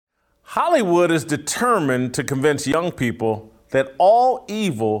Hollywood is determined to convince young people that all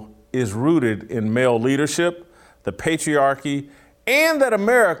evil is rooted in male leadership, the patriarchy, and that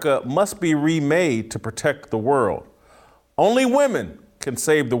America must be remade to protect the world. Only women can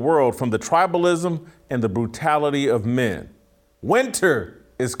save the world from the tribalism and the brutality of men. Winter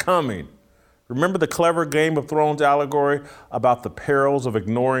is coming. Remember the clever Game of Thrones allegory about the perils of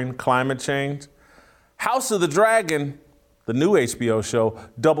ignoring climate change? House of the Dragon, the new HBO show,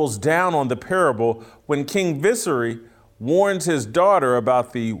 doubles down on the parable when King Viserys warns his daughter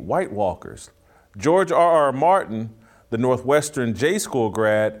about the White Walkers. George R.R. Martin, the Northwestern J School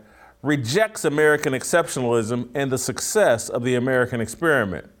grad, rejects American exceptionalism and the success of the American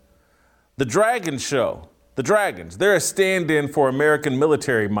experiment. The Dragon Show, the Dragons, they're a stand-in for American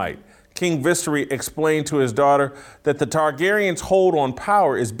military might. King Viserys explained to his daughter that the Targaryens' hold on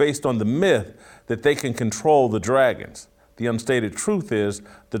power is based on the myth that they can control the dragons. The unstated truth is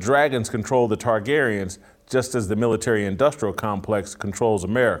the dragons control the Targaryens just as the military-industrial complex controls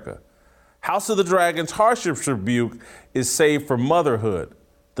America. House of the Dragon's harshest rebuke is saved for motherhood.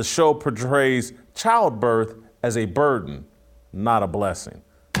 The show portrays childbirth as a burden, not a blessing.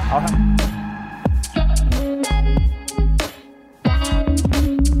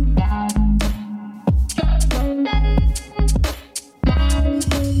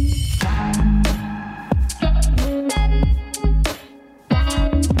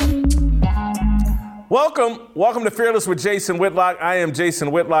 Welcome to Fearless with Jason Whitlock. I am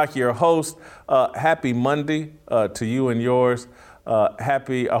Jason Whitlock, your host. Happy Monday to you and yours.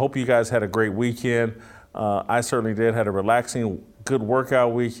 I hope you guys had a great weekend. I certainly did. Had a relaxing, good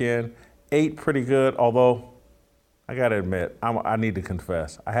workout weekend. Ate pretty good, although I gotta admit, I need to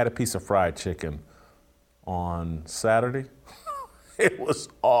confess, I had a piece of fried chicken on Saturday. It was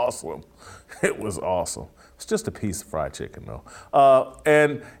awesome. It was awesome. It's just a piece of fried chicken, though.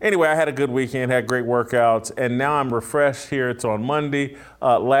 And anyway, I had a good weekend, had great workouts, and now I'm refreshed here. It's on Monday.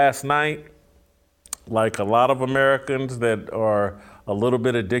 Last night, like a lot of Americans that are a little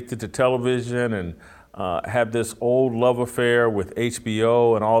bit addicted to television and have this old love affair with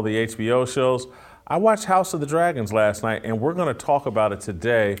HBO and all the HBO shows, I watched House of the Dragons last night, and we're going to talk about it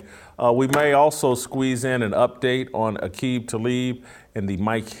today. We may also squeeze in an update on Aqib, Talib and the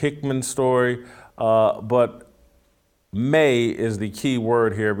Mike Hickman story. But may is the key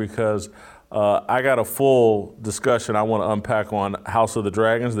word here because I got a full discussion I want to unpack on House of the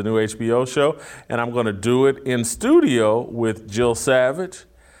Dragons, the new HBO show, and I'm going to do it in studio with Jill Savage.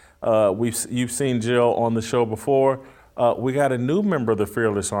 You've seen Jill on the show before. We got a new member of the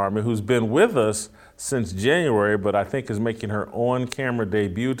Fearless Army who's been with us since January, but I think is making her on-camera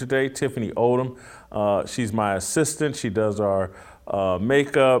debut today, Tiffany Odom. She's my assistant. She does our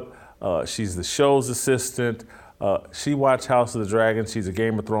makeup. She's the show's assistant. She watched House of the Dragon. She's a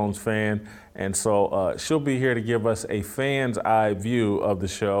Game of Thrones fan. And so she'll be here to give us a fan's eye view of the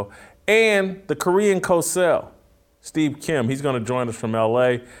show. And the Korean Cosell, Steve Kim, he's going to join us from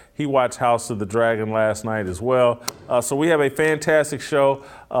LA. He watched House of the Dragon last night as well. So we have a fantastic show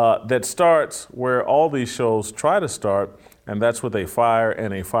that starts where all these shows try to start, and that's with a fire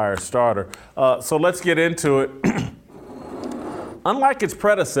and a fire starter. So let's get into it. Unlike its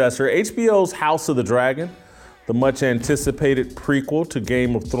predecessor, HBO's House of the Dragon, the much anticipated prequel to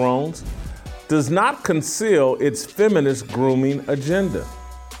Game of Thrones, does not conceal its feminist grooming agenda.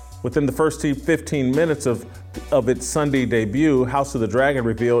 Within the first 15 minutes of its Sunday debut, House of the Dragon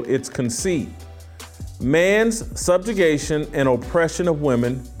revealed its conceit. Man's subjugation and oppression of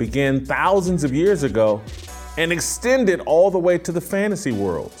women began thousands of years ago and extended all the way to the fantasy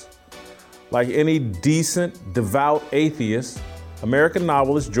worlds. Like any decent, devout atheist, American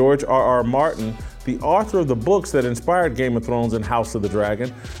novelist George R.R. Martin, the author of the books that inspired Game of Thrones and House of the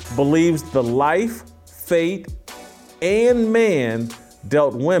Dragon, believes the life, fate, and man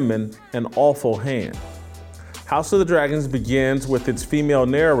dealt women an awful hand. House of the Dragons begins with its female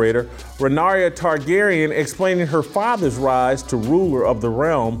narrator, Rhaenyra Targaryen, explaining her father's rise to ruler of the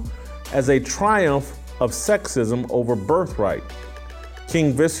realm as a triumph of sexism over birthright.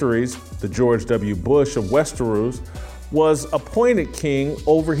 King Viserys, the George W. Bush of Westeros, was appointed king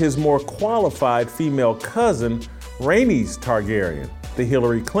over his more qualified female cousin, Rhaenys Targaryen, the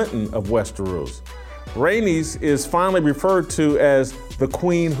Hillary Clinton of Westeros. Rhaenys is finally referred to as the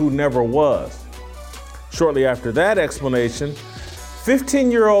queen who never was. Shortly after that explanation,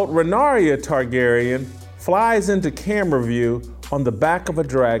 15-year-old Rhaenyra Targaryen flies into camera view on the back of a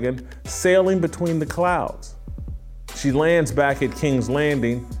dragon sailing between the clouds. She lands back at King's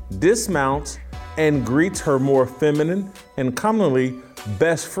Landing, dismounts, and greets her more feminine and commonly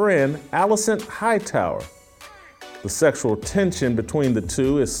best friend, Alicent Hightower. The sexual tension between the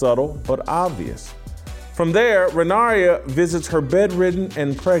two is subtle but obvious. From there, Renaria visits her bedridden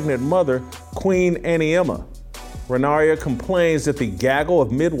and pregnant mother, Queen Aniema. Renaria complains that the gaggle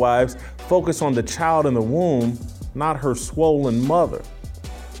of midwives focus on the child in the womb, not her swollen mother.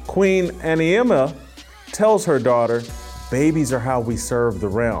 Queen Aniema tells her daughter, "Babies are how we serve the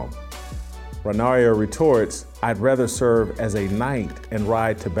realm." Renaria retorts, "I'd rather serve as a knight and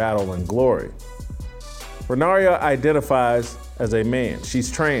ride to battle in glory." Renaria identifies as a man. She's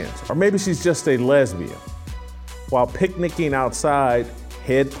trans, or maybe she's just a lesbian. While picnicking outside,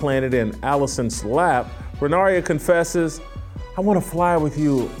 head planted in Allison's lap, Renaria confesses, "I want to fly with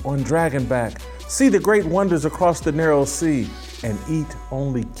you on Dragonback, see the great wonders across the narrow sea, and eat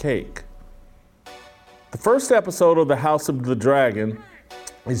only cake." The first episode of The House of the Dragon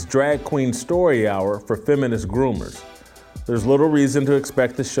is Drag Queen Story Hour for feminist groomers. There's little reason to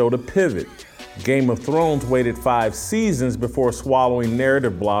expect the show to pivot. Game of Thrones waited 5 seasons before swallowing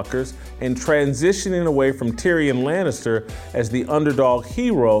narrative blockers and transitioning away from Tyrion Lannister as the underdog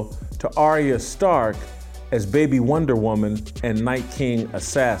hero to Arya Stark as Baby Wonder Woman and Night King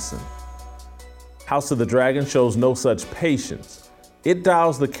assassin. House of the Dragon shows no such patience. It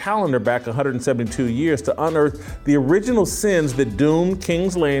dials the calendar back 172 years to unearth the original sins that doomed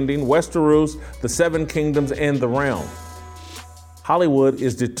King's Landing, Westeros, the Seven Kingdoms, and the Realm. Hollywood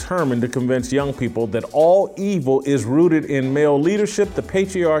is determined to convince young people that all evil is rooted in male leadership, the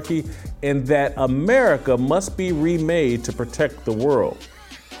patriarchy, and that America must be remade to protect the world.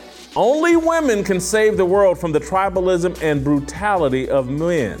 Only women can save the world from the tribalism and brutality of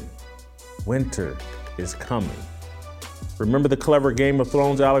men. Winter is coming. Remember the clever Game of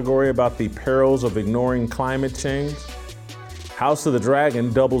Thrones allegory about the perils of ignoring climate change? House of the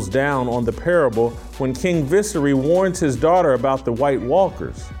Dragon doubles down on the parable when King Viserys warns his daughter about the White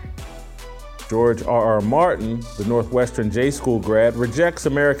Walkers. George R.R. Martin, the Northwestern J School grad, rejects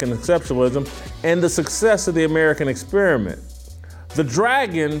American exceptionalism and the success of the American experiment. The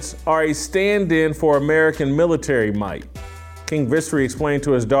dragons are a stand-in for American military might. King Viserys explained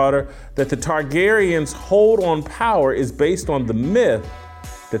to his daughter that the Targaryens' hold on power is based on the myth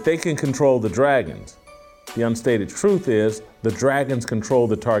that they can control the dragons. The unstated truth is, the dragons control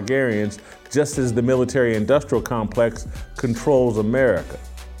the Targaryens just as the military-industrial complex controls America.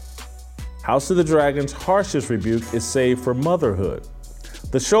 House of the Dragon's harshest rebuke is saved for motherhood.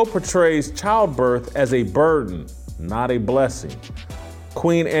 The show portrays childbirth as a burden, not a blessing.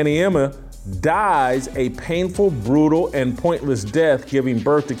 Queen Aniema dies a painful, brutal, and pointless death giving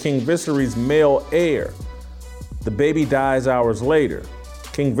birth to King Viserys' male heir. The baby dies hours later.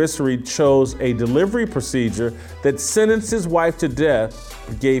 King Viserys chose a delivery procedure that sentenced his wife to death,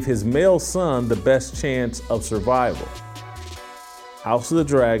 but gave his male son the best chance of survival. House of the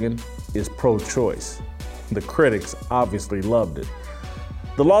Dragon is pro-choice. The critics obviously loved it.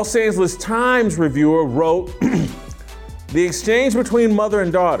 The Los Angeles Times reviewer wrote, "The exchange between mother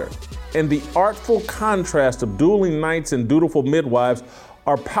and daughter and the artful contrast of dueling knights and dutiful midwives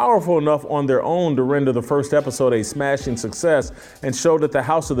are powerful enough on their own to render the first episode a smashing success and show that the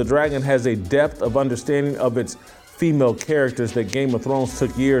House of the Dragon has a depth of understanding of its female characters that Game of Thrones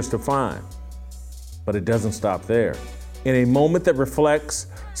took years to find." But it doesn't stop there. In a moment that reflects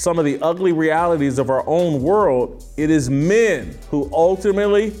some of the ugly realities of our own world, it is men who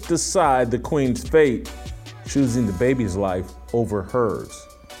ultimately decide the queen's fate, choosing the baby's life over hers.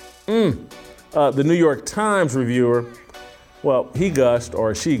 The New York Times reviewer, well, he gushed,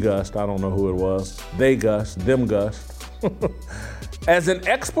 or she gushed, I don't know who it was. They gushed, them gushed. As an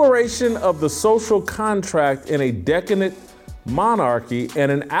exploration of the social contract in a decadent monarchy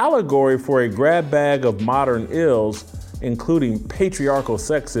and an allegory for a grab bag of modern ills, including patriarchal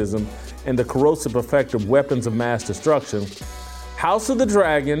sexism and the corrosive effect of weapons of mass destruction, House of the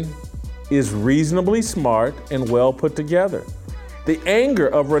Dragon is reasonably smart and well put together. The anger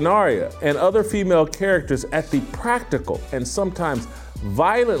of Renaria and other female characters at the practical and sometimes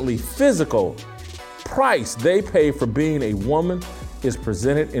violently physical price they pay for being a woman is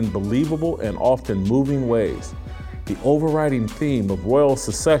presented in believable and often moving ways. The overriding theme of royal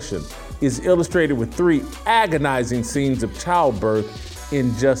succession is illustrated with 3 agonizing scenes of childbirth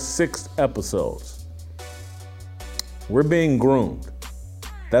in just 6 episodes. We're being groomed.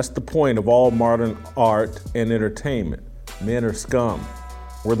 That's the point of all modern art and entertainment. Men are scum.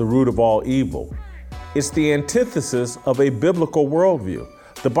 We're the root of all evil. It's the antithesis of a biblical worldview.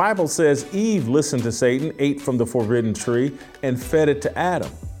 The Bible says Eve listened to Satan, ate from the forbidden tree, and fed it to Adam.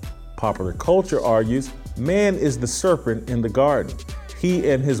 Popular culture argues man is the serpent in the garden.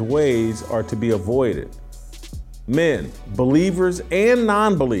 He and his ways are to be avoided. Men, believers and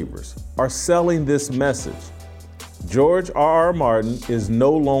non-believers, are selling this message. George R.R. Martin is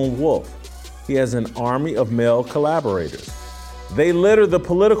no lone wolf. He has an army of male collaborators. They litter the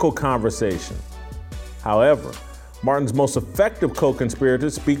political conversation. However, Martin's most effective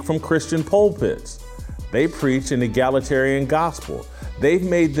co-conspirators speak from Christian pulpits. They preach an egalitarian gospel. They've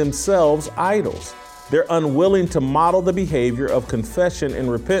made themselves idols. They're unwilling to model the behavior of confession and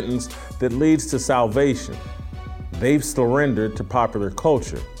repentance that leads to salvation. They've surrendered to popular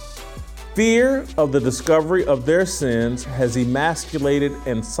culture. Fear of the discovery of their sins has emasculated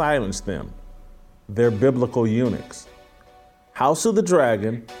and silenced them. They're biblical eunuchs. House of the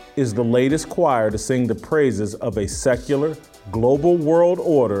Dragon is the latest choir to sing the praises of a secular, global world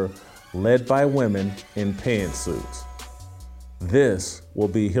order led by women in pantsuits. This will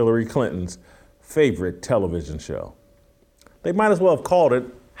be Hillary Clinton's favorite television show. They might as well have called it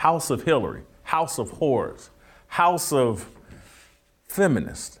House of Hillary, House of Whores, House of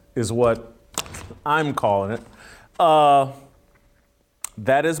Feminists is what I'm calling it.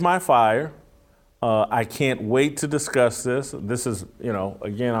 That is my fire. I can't wait to discuss this. This is,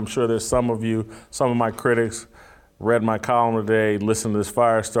 again, I'm sure there's some of my critics read my column today, listened to this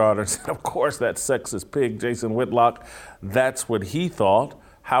fire starter, and said, of course, that sexist pig, Jason Whitlock, that's what he thought.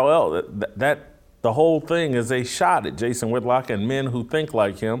 How else? The whole thing is a shot at Jason Whitlock and men who think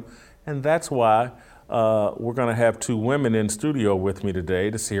like him, and that's why we're going to have two women in studio with me today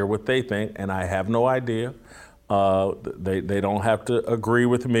to hear what they think, and I have no idea. They don't have to agree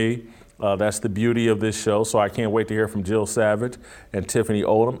with me. That's the beauty of this show, so I can't wait to hear from Jill Savage and Tiffany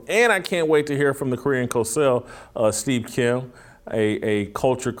Odom, and I can't wait to hear from the Korean Cosell, Steve Kim, a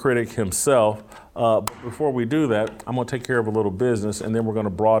culture critic himself. But before we do that, I'm going to take care of a little business, and then we're going to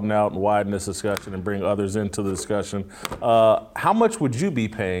broaden out and widen this discussion and bring others into the discussion. How much would you be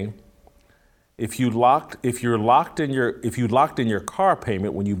paying if you locked in your car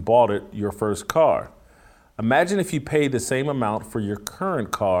payment when you bought your first car? Imagine if you paid the same amount for your current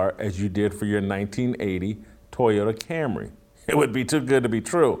car as you did for your 1980 Toyota Camry. It would be too good to be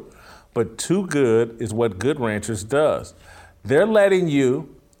true. But too good is what Good Ranchers does. They're letting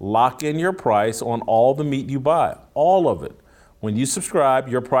you lock in your price on all the meat you buy, all of it. When you subscribe,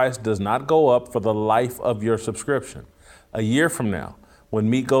 your price does not go up for the life of your subscription. A year from now, when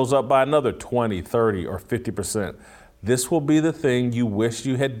meat goes up by another 20, 30, or 50%, this will be the thing you wish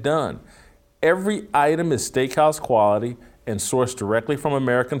you had done. Every item is steakhouse quality and sourced directly from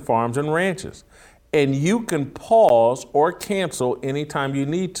American farms and ranches. And you can pause or cancel anytime you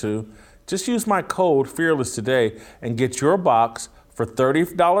need to. Just use my code FEARLESS today and get your box for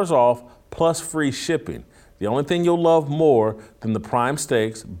 $30 off plus free shipping. The only thing you'll love more than the prime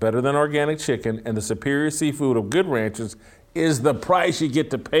steaks, better than organic chicken, and the superior seafood of Good Ranchers is the price you get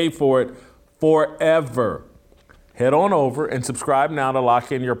to pay for it forever. Head on over and subscribe now to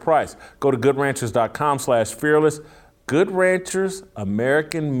lock in your price. Go to goodranchers.com/fearless. Good Ranchers,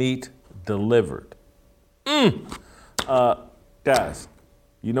 American meat delivered. Guys,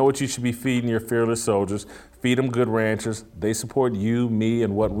 you know what you should be feeding your fearless soldiers. Feed them Good Ranchers. They support you, me,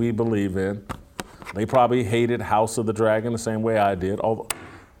 and what we believe in. They probably hated House of the Dragon the same way I did. Although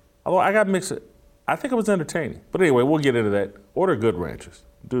I got mixed. I think it was entertaining. But anyway, we'll get into that. Order Good Ranchers.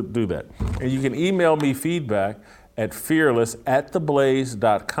 Do that. And you can email me feedback at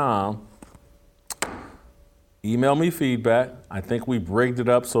fearless@theblaze.com. Email me feedback. I think we've rigged it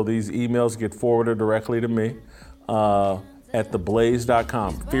up so these emails get forwarded directly to me at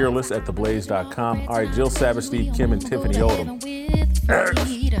theblaze.com. Fearless@theblaze.com. All right, Jill Savage, Steve Kim, and Tiffany Odom.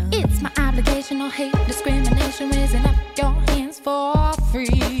 It's my obligation, no hate, discrimination, raising up your hands for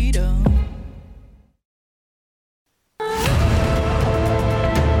freedom.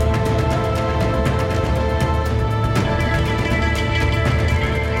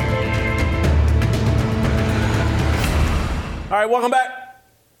 All right, welcome back.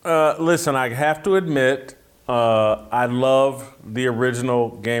 Listen, I have to admit, I love the original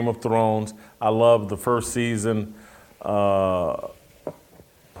Game of Thrones. I love the first season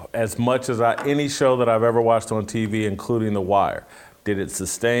as much as any show that I've ever watched on TV, including The Wire. Did it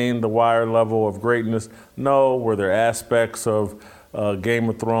sustain The Wire level of greatness? No. Were there aspects of Game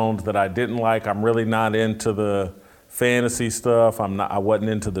of Thrones that I didn't like? I'm really not into the fantasy stuff. I wasn't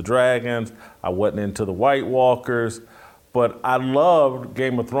into the dragons. I wasn't into the White Walkers. But I loved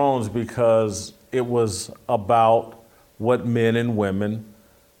Game of Thrones because it was about what men and women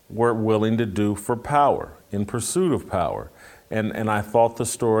were willing to do for power, in pursuit of power. And I thought the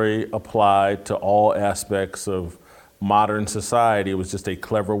story applied to all aspects of modern society. It was just a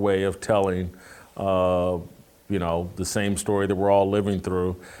clever way of telling, the same story that we're all living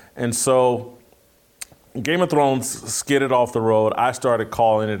through. And so Game of Thrones skidded off the road. I started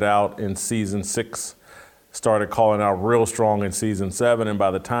calling it out in season 6. started calling out real strong in season 7. And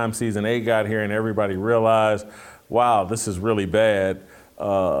by the time season 8 got here and everybody realized, wow, this is really bad,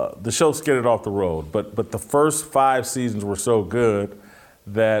 the show skidded off the road. But the first 5 seasons were so good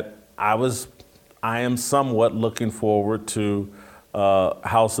that I am somewhat looking forward to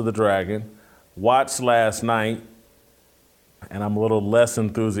House of the Dragon. Watched last night, and I'm a little less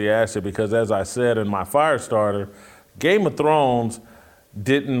enthusiastic because, as I said in my fire starter, Game of Thrones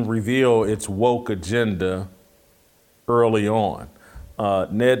didn't reveal its woke agenda early on.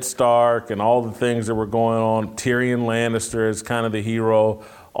 Ned Stark and all the things that were going on, Tyrion Lannister is kind of the hero,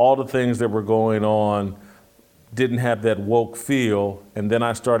 all the things that were going on didn't have that woke feel. And then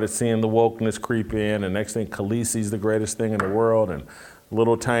I started seeing the wokeness creep in, and next thing, Khaleesi's the greatest thing in the world, and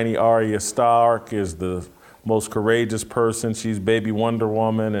little tiny Arya Stark is the most courageous person. She's baby Wonder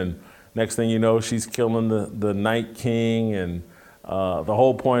Woman, and next thing you know, she's killing the Night King, and the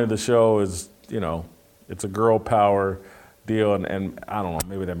whole point of the show is, it's a girl power deal, and I don't know,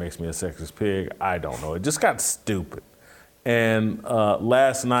 maybe that makes me a sexist pig. I don't know. It just got stupid. And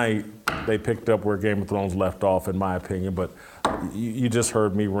last night, they picked up where Game of Thrones left off, in my opinion, but you just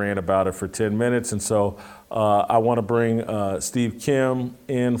heard me rant about it for 10 minutes, and so I want to bring Steve Kim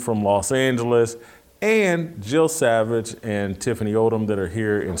in from Los Angeles, and Jill Savage and Tiffany Odom that are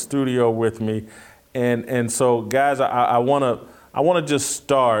here in studio with me. And so, guys, I want to just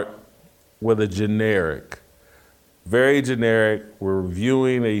start with a generic, very generic. We're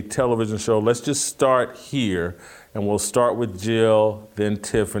reviewing a television show. Let's just start here, and we'll start with Jill, then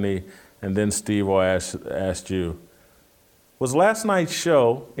Tiffany, and then Steve will ask you, was last night's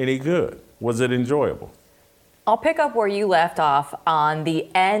show any good? Was it enjoyable? I'll pick up where you left off on the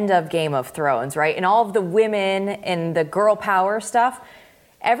end of Game of Thrones, right? And all of the women and the girl power stuff.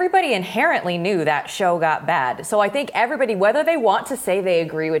 Everybody inherently knew that show got bad. So I think everybody, whether they want to say they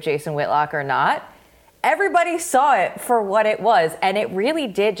agree with Jason Whitlock or not, everybody saw it for what it was. And it really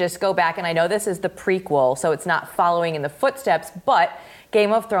did just go back. And I know this is the prequel, so it's not following in the footsteps, but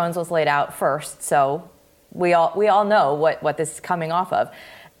Game of Thrones was laid out first. So we all know what this is coming off of.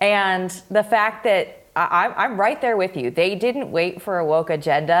 And the fact that I'm right there with you. They didn't wait for a woke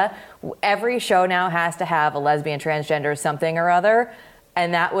agenda. Every show now has to have a lesbian, transgender, something or other.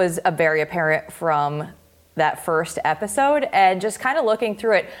 And that was very apparent from that first episode. And just kind of looking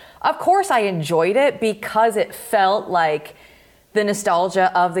through it, of course I enjoyed it because it felt like the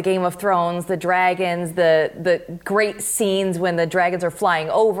nostalgia of the Game of Thrones, the dragons, the great scenes when the dragons are flying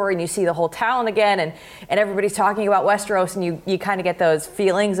over and you see the whole town again and everybody's talking about Westeros, and you kind of get those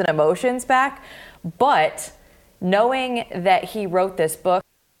feelings and emotions back. But knowing that he wrote this book,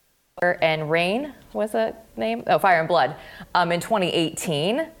 Fire and Rain was the name? Oh, Fire and Blood, in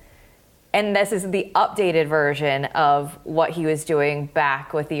 2018. And this is the updated version of what he was doing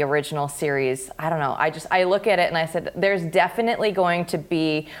back with the original series. I don't know. I look at it and I said, there's definitely going to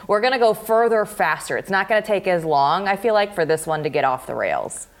be, we're going to go further, faster. It's not going to take as long, I feel like, for this one to get off the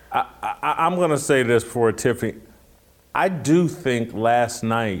rails. I'm going to say this for Tiffany. I do think last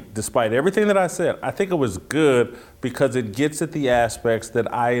night, despite everything that I said, I think it was good because it gets at the aspects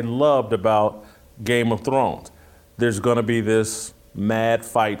that I loved about Game of Thrones. There's going to be this mad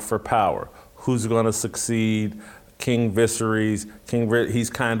fight for power. Who's going to succeed? King Viserys. He's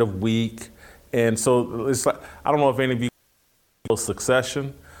kind of weak. And so it's like, I don't know if any of you know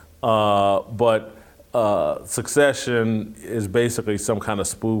Succession, but Succession is basically some kind of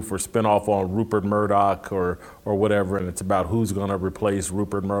spoof or spinoff on Rupert Murdoch or whatever, and it's about who's going to replace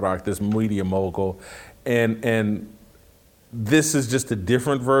Rupert Murdoch, this media mogul, and this is just a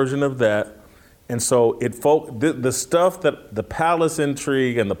different version of that. And so the stuff that the palace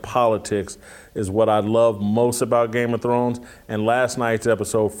intrigue and the politics is what I love most about Game of Thrones, and last night's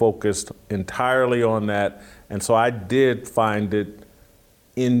episode focused entirely on that, and so I did find it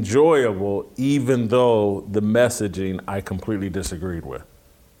enjoyable, even though the messaging I completely disagreed with.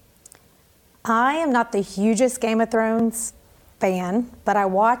 I am not the hugest Game of Thrones fan, but I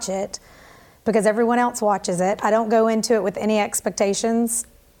watch it because everyone else watches it. I don't go into it with any expectations.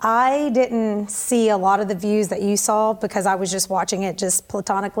 I didn't see a lot of the views that you saw because I was just watching it just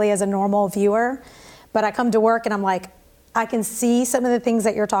platonically as a normal viewer. But I come to work and I'm like, I can see some of the things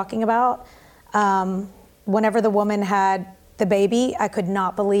that you're talking about. Whenever the woman had the baby, I could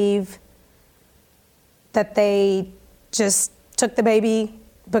not believe that they just took the baby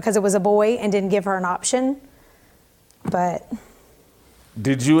because it was a boy and didn't give her an option. But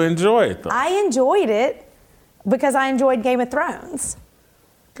did you enjoy it though? I enjoyed it because I enjoyed Game of Thrones.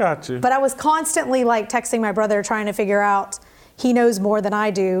 Got you. But I was constantly like texting my brother trying to figure out, he knows more than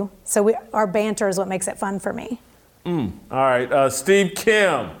I do. So our banter is what makes it fun for me. All right, Steve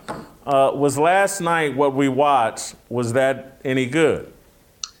Kim, Was last night what we watched, was that any good?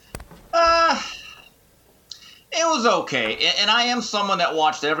 It was okay. And I am someone that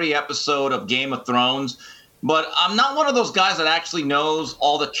watched every episode of Game of Thrones, but I'm not one of those guys that actually knows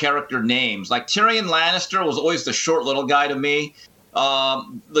all the character names. Like Tyrion Lannister was always the short little guy to me.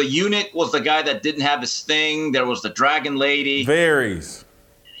 The eunuch was the guy that didn't have his thing. There was the dragon lady. Varies.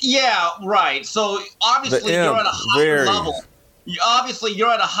 Yeah, right. So obviously you're at a higher level. Obviously, you're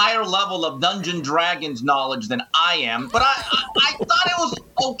at a higher level of Dungeon Dragons knowledge than I am. But I thought it was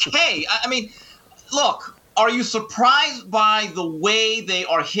okay. I mean, look, are you surprised by the way they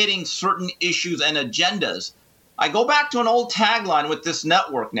are hitting certain issues and agendas? I go back to an old tagline with this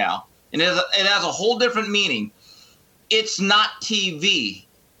network now, and it has a whole different meaning. It's not TV.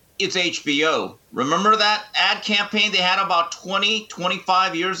 It's HBO. Remember that ad campaign they had about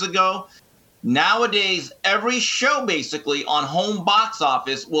 25 years ago? Nowadays, every show basically on home box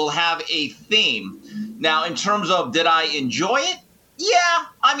office will have a theme. Now, in terms of did I enjoy it? Yeah.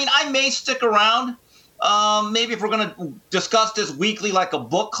 I mean, I may stick around. Maybe if we're going to discuss this weekly like a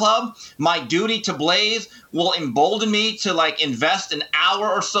book club, my duty to Blaze will embolden me to like invest an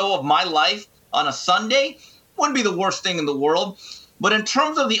hour or so of my life on a Sunday. Wouldn't be the worst thing in the world. But in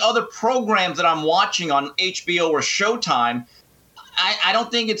terms of the other programs that I'm watching on HBO or Showtime, I don't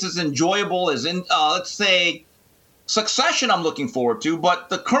think it's as enjoyable as let's say, Succession I'm looking forward to. But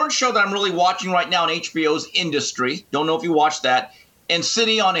the current show that I'm really watching right now on HBO is Industry. Don't know if you watched that. And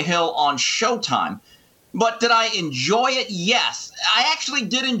City on a Hill on Showtime. But did I enjoy it? Yes. I actually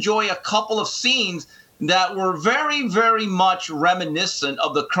did enjoy a couple of scenes that were very, very much reminiscent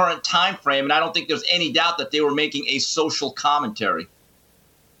of the current time frame. And I don't think there's any doubt that they were making a social commentary.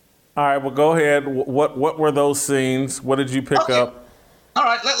 All right, well, go ahead. What were those scenes? What did you pick up? All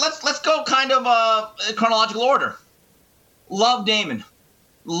right, let's go kind of in chronological order. Love Damon.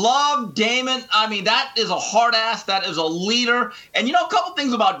 I mean, that is a hard ass. That is a leader. And you know, a couple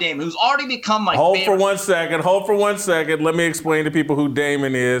things about Damon, who's already become my favorite. Hold for 1 second. Let me explain to people who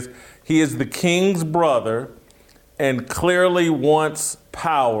Damon is. He is the king's brother and clearly wants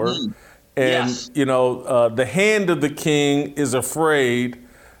power. And, yes. you know, the hand of the king is afraid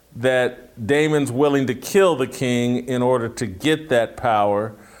that Damon's willing to kill the king in order to get that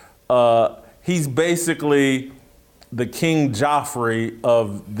power. He's basically the King Joffrey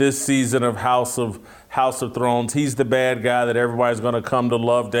of this season of House of Thrones. He's the bad guy that everybody's going to come to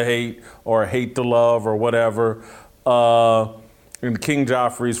love to hate or hate to love or whatever. And King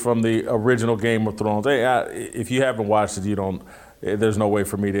Joffrey's from the original Game of Thrones. Hey, if you haven't watched it, there's no way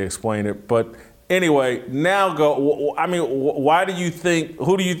for me to explain it. But anyway, now go. I mean, why do you think?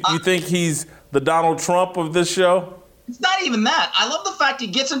 Who do you think he's the Donald Trump of this show? It's not even that. I love the fact he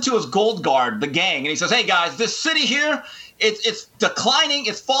gets into his Gold Guard, the gang, and he says, "Hey guys, this city here, it's declining.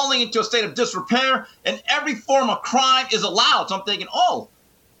 It's falling into a state of disrepair, and every form of crime is allowed." So I'm thinking, oh,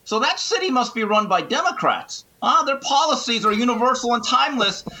 so that city must be run by Democrats. Their policies are universal and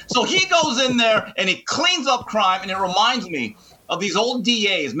timeless. So he goes in there and he cleans up crime, and it reminds me of these old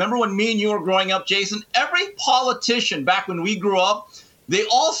DAs. Remember when me and you were growing up, Jason? Every politician back when we grew up, they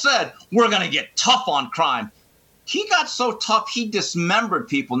all said, we're going to get tough on crime. He got so tough, he dismembered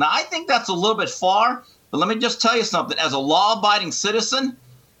people. Now, I think that's a little bit far, but let me just tell you something. As a law-abiding citizen,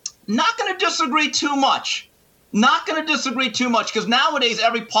 not going to disagree too much. Not going to disagree too much, because nowadays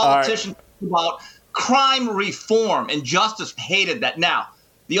every politician talks about crime reform, and justice hated that. Now,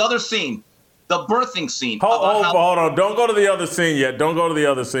 the other scene, the birthing scene. Hold on. Don't go to the other scene yet.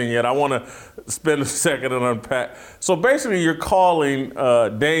 I want to spend a second and unpack. So basically, you're calling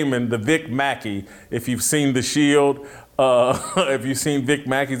Damon the Vic Mackey. If you've seen The Shield, if you've seen Vic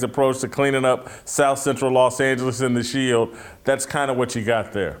Mackey's approach to cleaning up South Central Los Angeles in The Shield, that's kind of what you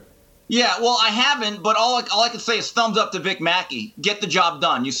got there. Yeah, well, I haven't, but all I can say is thumbs up to Vic Mackey. Get the job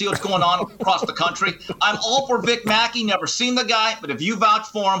done. You see what's going on across the country? I'm all for Vic Mackey. Never seen the guy, but if you vouch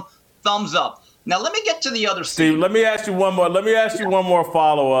for him, thumbs up. Now, let me get to the other scene. Steve, let me ask you one more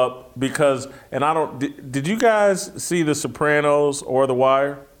follow-up because, did you guys see The Sopranos or The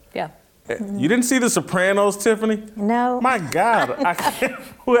Wire? Yeah. You didn't see The Sopranos, Tiffany? No. My God,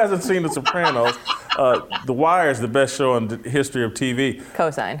 who hasn't seen The Sopranos? The Wire is the best show in the history of TV.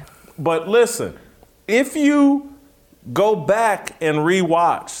 Cosign. But listen, if you go back and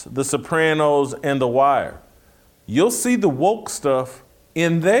rewatch The Sopranos and The Wire, you'll see the woke stuff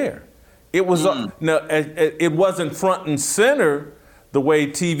in there. It was it wasn't front and center the way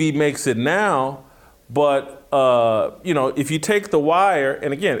TV makes it now, but if you take The Wire,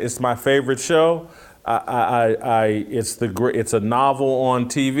 and again, it's my favorite show. It's a novel on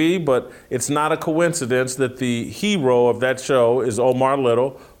TV, but it's not a coincidence that the hero of that show is Omar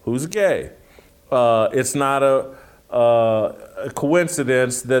Little, who's gay. It's not a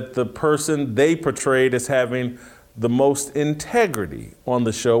coincidence that the person they portrayed as having the most integrity on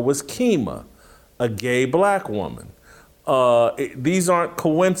the show was Kima, a gay black woman. These aren't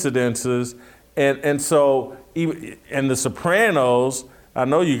coincidences. And so, and The Sopranos, I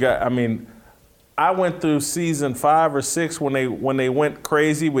know you got, I mean, I went through season 5 or 6 when they went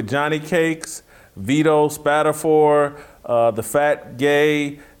crazy with Johnny Cakes, Vito Spatafor, the fat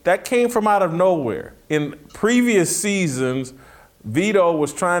gay. That came from out of nowhere. In previous seasons, Vito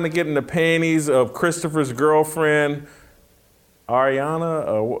was trying to get in the panties of Christopher's girlfriend,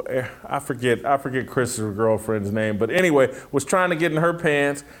 Ariana, I forget Christopher's girlfriend's name, but anyway, was trying to get in her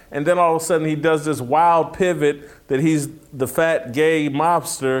pants, and then all of a sudden he does this wild pivot that he's the fat gay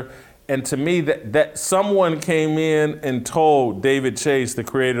mobster, and to me that someone came in and told David Chase, the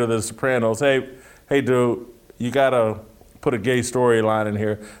creator of The Sopranos, hey dude, you gotta put a gay storyline in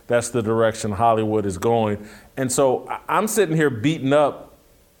here. That's the direction Hollywood is going. And so I'm sitting here beating up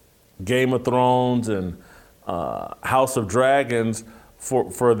Game of Thrones and House of Dragons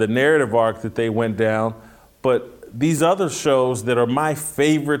for the narrative arc that they went down, but these other shows that are my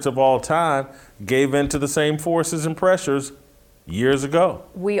favorites of all time gave in to the same forces and pressures years ago.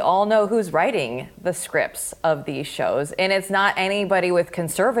 We all know who's writing the scripts of these shows, and it's not anybody with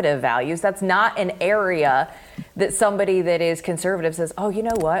conservative values. That's not an area that somebody that is conservative says, oh, you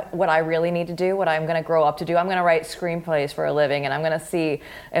know what I really need to do, what I'm going to grow up to do, I'm going to write screenplays for a living, and I'm going to see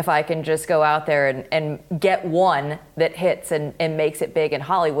if I can just go out there and get one that hits and makes it big in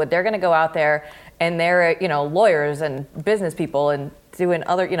Hollywood. They're going to go out there and they're, lawyers and business people and doing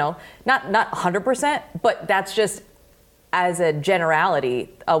other, not 100%, but that's just, as a generality,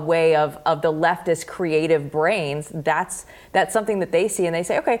 a way of the leftist creative brains, that's something that they see and they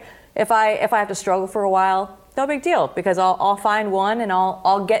say, okay, if I have to struggle for a while, no big deal, because I'll find one and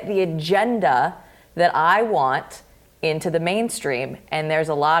I'll get the agenda that I want into the mainstream. And there's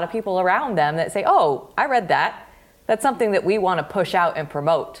a lot of people around them that say, oh, I read that. That's something that we want to push out and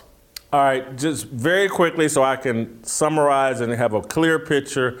promote. All right, just very quickly so I can summarize and have a clear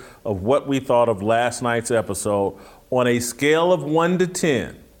picture of what we thought of last night's episode. On a scale of 1 to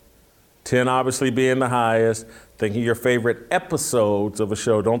 10, 10 obviously being the highest, think of your favorite episodes of a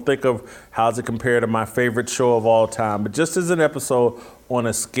show. Don't think of how's it compared to my favorite show of all time, but just as an episode, on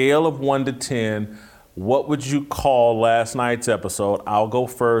a scale of 1 to 10, what would you call last night's episode? I'll go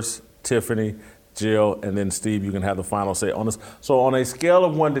first, Tiffany, Jill, and then Steve, you can have the final say on this. So on a scale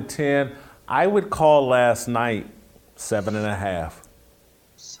of 1 to 10, I would call last night 7.5.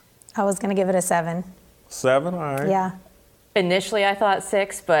 I was going to give it a 7. 7, all right. Yeah. Initially, I thought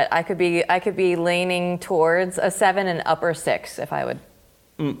 6, but I could be leaning towards a 7 and upper 6 if I would.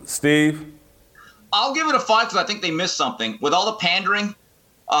 Steve? I'll give it a 5 because I think they missed something. With all the pandering,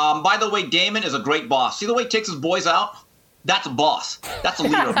 by the way, Damon is a great boss. See the way he takes his boys out? That's a boss. That's a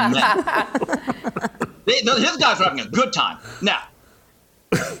leader of men. His guys are having a good time. Now,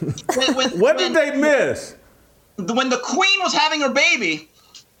 what did they miss? When the queen was having her baby,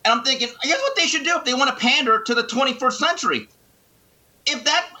 and I'm thinking, here's what they should do if they want to pander to the 21st century. If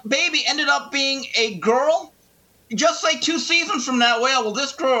that baby ended up being a girl, just say 2 seasons from now, well,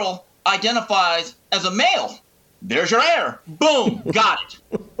 this girl identifies as a male. There's your heir. Boom. Got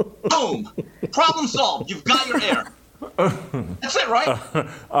it. Boom. Problem solved. You've got your heir. That's it, right?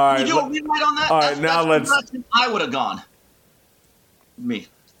 All right. You do a rewrite on that? All right, now let's. I would have gone. Me.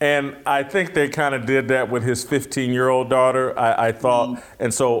 And I think they kind of did that with his 15-year-old daughter, I thought.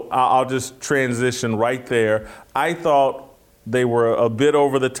 And so I'll just transition right there. I thought they were a bit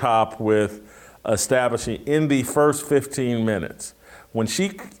over the top with establishing in the first 15 minutes. When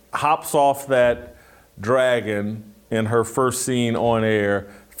she hops off that dragon in her first scene on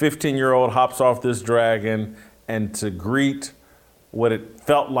air, 15-year-old hops off this dragon, and to greet what it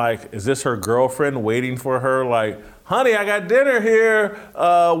felt like, is this her girlfriend waiting for her? Like, honey, I got dinner here.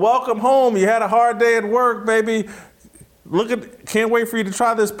 Welcome home. You had a hard day at work, baby. Can't wait for you to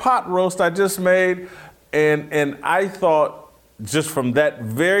try this pot roast I just made. And I thought just from that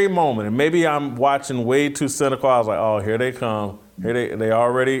very moment, and maybe I'm watching way too cynical, I was like, oh, here they come. Here they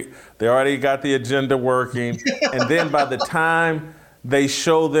already got the agenda working. And then by the time they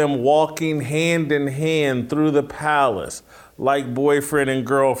show them walking hand in hand through the palace, like boyfriend and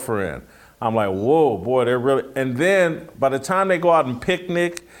girlfriend, I'm like, whoa, boy, they're really. And then by the time they go out and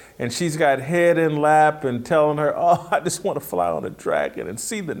picnic, and she's got head in lap and telling her, oh, I just want to fly on a dragon and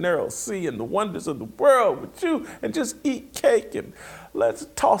see the narrow sea and the wonders of the world with you and just eat cake and let's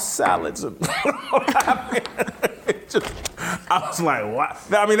toss salads. And I was like, what?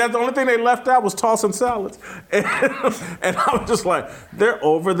 I mean, that's the only thing they left out was tossing salads. And I was just like, they're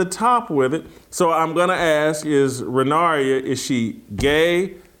over the top with it. So I'm going to ask, is Renaria, is she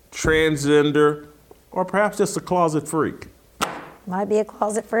gay, transgender, or perhaps just a closet freak? Might be a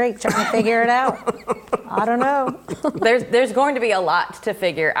closet freak trying to figure it out. I don't know. There's going to be a lot to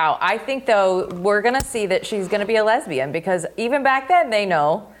figure out. I think, though, we're going to see that she's going to be a lesbian because even back then they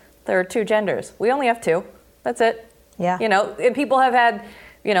know there are two genders. We only have two. That's it. Yeah. You know, and people have had,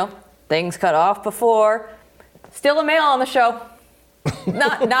 you know, things cut off before. Still a male on the show.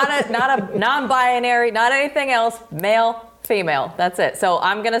 Not a non-binary, not anything else. Male, female. That's it. So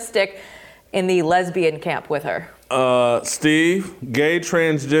I'm going to stick in the lesbian camp with her. Steve, gay,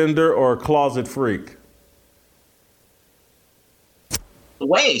 transgender, or closet freak?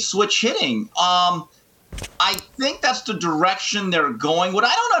 Switch hitting. I think that's the direction they're going. What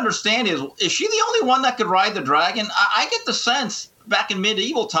I don't understand is she the only one that could ride the dragon? I get the sense back in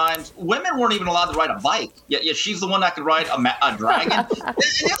medieval times, women weren't even allowed to ride a bike. Yet she's the one that could ride a dragon. And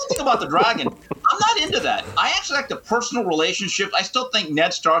the other thing about the dragon, I'm not into that. I actually like the personal relationships. I still think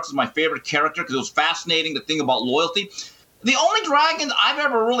Ned Stark is my favorite character because it was fascinating, the thing about loyalty. The only dragon I've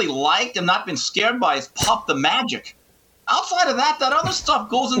ever really liked and not been scared by is Puff the Magic. Outside of that other stuff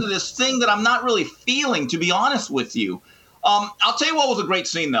goes into this thing that I'm not really feeling, to be honest with you. I'll tell you what was a great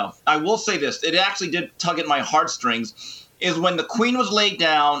scene, though. I will say this. It actually did tug at my heartstrings, is when the queen was laid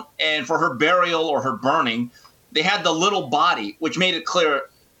down and for her burial or her burning, they had the little body, which made it clear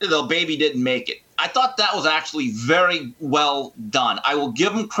the baby didn't make it. I thought that was actually very well done. I will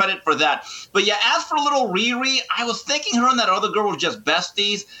give them credit for that. But yeah, as for little Riri, I was thinking her and that other girl were just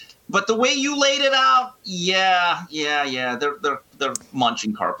besties. But the way you laid it out, yeah, they're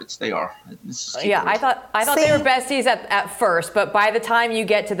munching carpets. They are. Yeah, I thought they were besties at first, but by the time you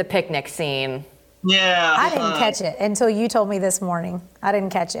get to the picnic scene, yeah, I didn't catch it until you told me this morning. I didn't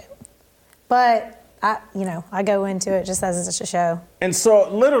catch it, but I go into it just as it's a show. And so,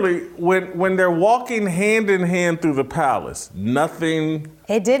 literally, when they're walking hand in hand through the palace, nothing.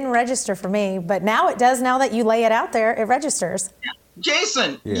 It didn't register for me, but now it does. Now that you lay it out there, it registers.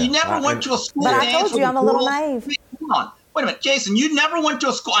 Jason, you never went to a school but dance. But I told you I'm a little naive. Come on. Wait a minute, Jason, you never went to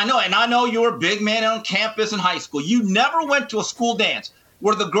a school. I know you were a big man on campus in high school. You never went to a school dance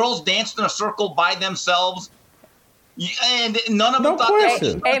where the girls danced in a circle by themselves. And none of them thought that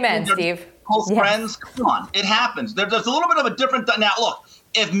was amen, Steve. Close friends. Come on, it happens. There's a little bit of a different. Now, look,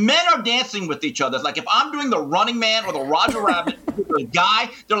 if men are dancing with each other, like if I'm doing the Running Man or the Roger Rabbit with a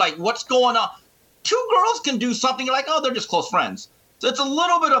guy, they're like, what's going on? Two girls can do something. You're like, oh, they're just close friends. So it's a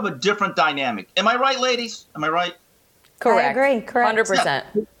little bit of a different dynamic. Am I right, ladies? Am I right? Correct. I agree. Correct.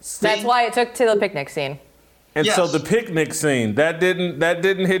 100%. That's why it took to the picnic scene. And so the picnic scene, that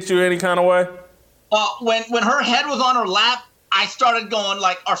didn't hit you any kind of way? When her head was on her lap, I started going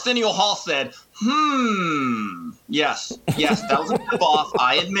like Arsenio Hall said, yes, that was a tip-off.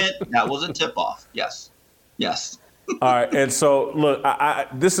 I admit that was a tip-off. Yes. All right, and so look,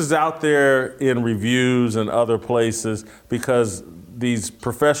 this is out there in reviews and other places because these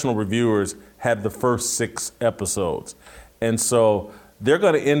professional reviewers had the first 6 episodes. And so they're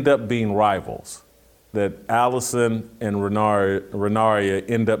going to end up being rivals, that Allison and Renaria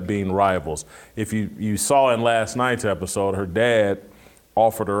end up being rivals. If you saw in last night's episode, her dad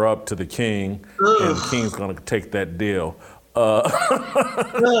offered her up to the king, and the king's going to take that deal.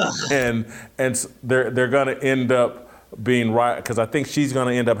 And they're going to end up being right, because I think she's going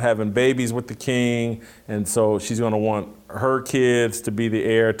to end up having babies with the king, and so she's going to want her kids to be the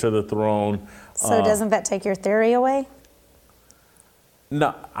heir to the throne. So doesn't that take your theory away?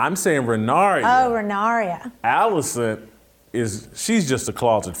 No, I'm saying Renaria. Oh, Renaria. Allison she's just a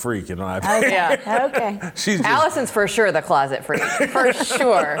closet freak, you know. Yeah. Okay. Allison's for sure the closet freak, for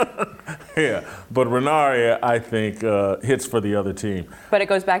sure. Yeah, but Renaria, I think, hits for the other team. But it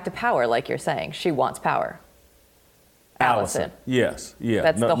goes back to power, like you're saying. She wants power. Allison. Yes, yeah.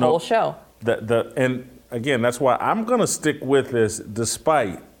 That's the whole show. And again, that's why I'm going to stick with this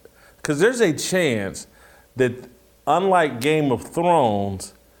despite, because there's a chance that unlike Game of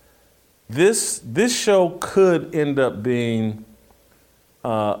Thrones, this show could end up being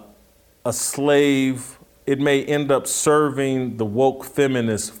a slave. It may end up serving the woke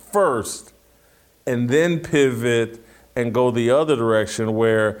feminists first and then pivot and go the other direction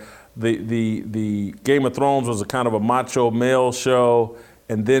where the Game of Thrones was a kind of a macho male show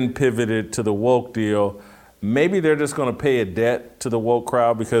and then pivoted to the woke deal. Maybe they're just going to pay a debt to the woke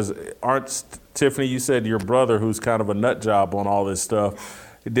crowd because Tiffany, you said your brother, who's kind of a nut job on all this stuff,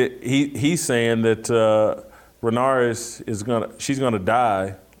 he's saying that Renaris she's going to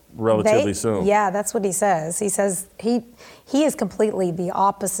die relatively soon. Yeah, that's what he says. He says he is completely the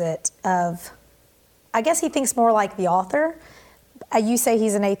opposite of, I guess he thinks more like the author. You say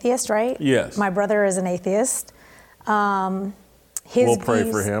he's an atheist, right? Yes. My brother is an atheist. We'll pray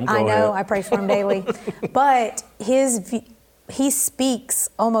for him. Go I know, ahead. I pray for him daily. But he speaks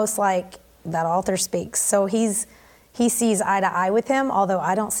almost like that author speaks. So he sees eye to eye with him, although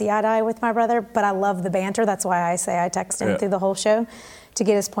I don't see eye to eye with my brother, but I love the banter. That's why I say I text him through the whole show to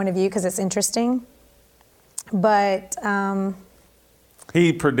get his point of view, because it's interesting. But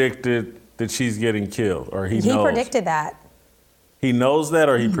he predicted that she's getting killed, or he knows. He predicted that. He knows that,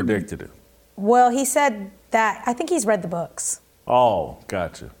 or he predicted it? Well, he said that, I think he's read the books. Oh,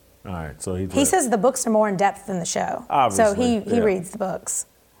 gotcha. All right, so he says the books are more in depth than the show. Obviously, so he reads the books.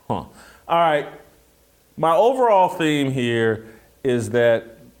 Huh. All right. My overall theme here is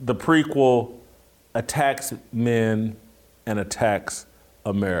that the prequel attacks men and attacks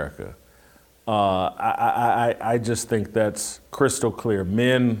America. I just think that's crystal clear.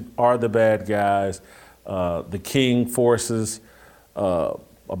 Men are the bad guys. The king forces a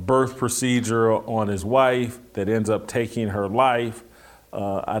birth procedure on his wife that ends up taking her life.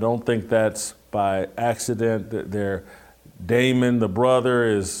 I don't think that's by accident. Damon, the brother,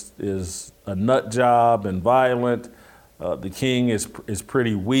 is a nut job and violent. The king is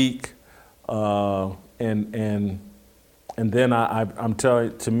pretty weak, and then I'm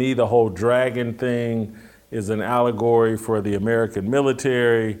telling you, to me, the whole dragon thing is an allegory for the American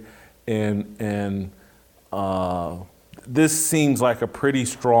military, and this seems like a pretty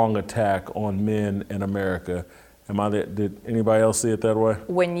strong attack on men in America. Did anybody else see it that way?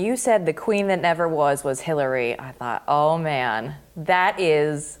 When you said the queen that never was Hillary, I thought, oh man, that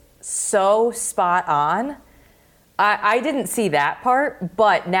is so spot on. I didn't see that part,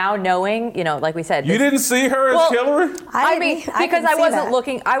 but now knowing, like we said. You didn't see her as Hillary? Because I wasn't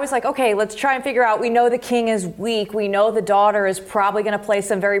looking, I was like, okay, let's try and figure out, we know the king is weak, we know the daughter is probably going to play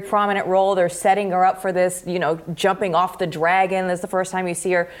some very prominent role, they're setting her up for this, jumping off the dragon, this is the first time you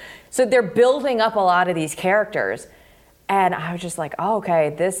see her. So they're building up a lot of these characters. And I was just like, oh,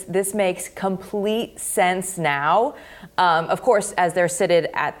 okay, this makes complete sense now. Of course, as they're seated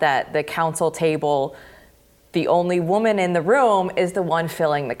at the council table, the only woman in the room is the one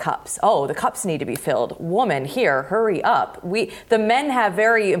filling the cups. Oh, the cups need to be filled. Woman, here, hurry up. The men have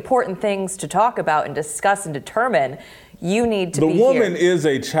very important things to talk about and discuss and determine. You need to be here. The woman is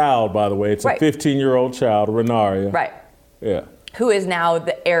a child, by the way. It's a 15-year-old child, Renaria. Right. Yeah. Who is now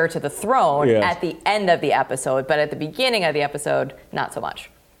the heir to the throne at the end of the episode, but at the beginning of the episode, not so much.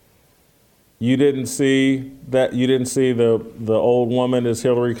 You didn't see that? You didn't see the old woman as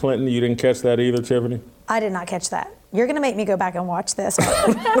Hillary Clinton? You didn't catch that either, Tiffany? I did not catch that. You're going to make me go back and watch this.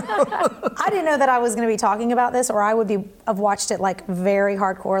 I didn't know that I was going to be talking about this, or I would have watched it like very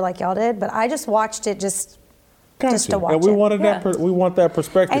hardcore like y'all did, but I just watched it just to watch and we it. wanted we want that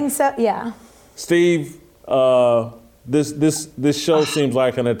perspective. And so, yeah. Steve, this show seems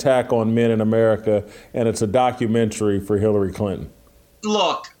like an attack on men in America, and it's a documentary for Hillary Clinton.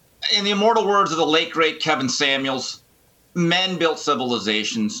 Look, in the immortal words of the late, great Kevin Samuels, men built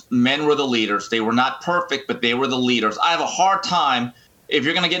civilizations. Men were the leaders. They were not perfect, but they were the leaders. I have a hard time, if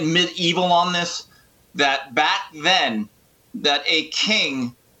you're going to get medieval on this, that back then, that a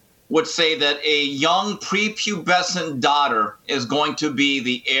king would say that a young prepubescent daughter is going to be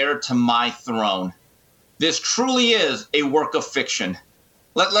the heir to my throne. This truly is a work of fiction.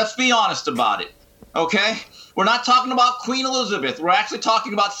 Let's be honest about it, okay? We're not talking about Queen Elizabeth. We're actually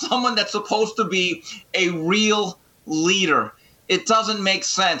talking about someone that's supposed to be a real leader. It doesn't make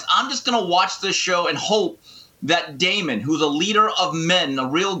sense. I'm just going to watch this show and hope that Damon, who's a leader of men, a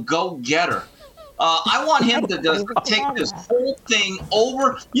real go-getter, I want him to just take this whole thing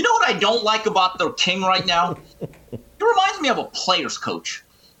over. You know what I don't like about the king right now? It reminds me of a player's coach.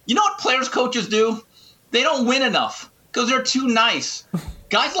 You know what players' coaches do? They don't win enough because they're too nice.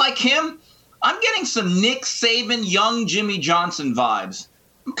 Guys like him, I'm getting some Nick Saban, young Jimmy Johnson vibes.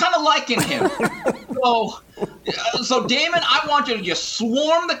 I'm kind of liking him. So Damon, I want you to just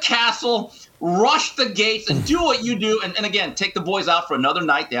swarm the castle, rush the gates, and do what you do. And again, take the boys out for another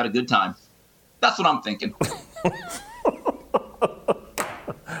night. They had a good time. That's what I'm thinking.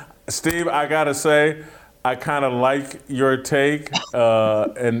 Steve, I got to say, I kind of like your take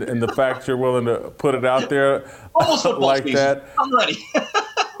and the fact you're willing to put it out there like that. I'm ready.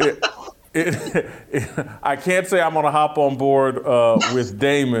 I can't say I'm going to hop on board with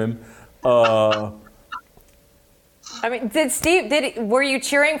Damon. I mean, were you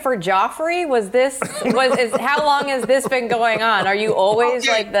cheering for Joffrey? How long has this been going on? Are you always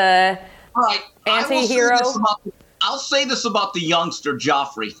like the anti-hero? I'll say this about the youngster,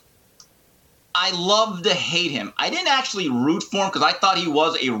 Joffrey. I love to hate him. I didn't actually root for him because I thought he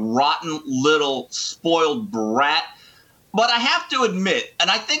was a rotten little spoiled brat. But I have to admit, and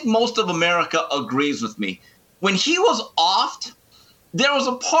I think most of America agrees with me, when he was offed, there was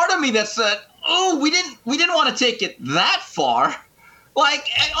a part of me that said, "Oh, we didn't want to take it that far." Like,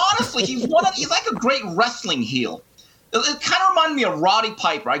 and honestly, he's like a great wrestling heel. It kind of reminded me of Roddy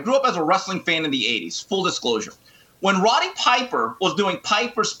Piper. I grew up as a wrestling fan in the 80s, full disclosure. When Roddy Piper was doing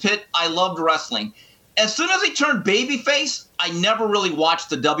Piper's Pit, I loved wrestling. As soon as he turned babyface, I never really watched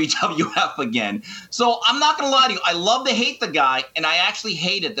the WWF again. So I'm not going to lie to you. I love to hate the guy, and I actually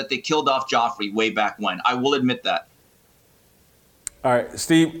hated that they killed off Joffrey way back when. I will admit that. All right,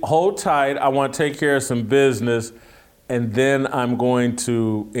 Steve, hold tight. I want to take care of some business, and then I'm going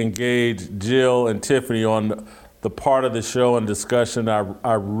to engage Jill and Tiffany on the part of the show and discussion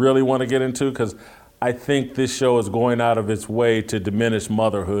I really want to get into, because I think this show is going out of its way to diminish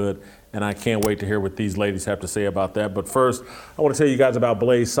motherhood, and I can't wait to hear what these ladies have to say about that. But first, I want to tell you guys about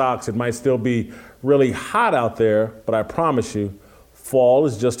Blaze Socks. It might still be really hot out there, but I promise you, fall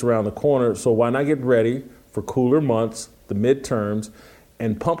is just around the corner, so why not get ready for cooler months, the midterms,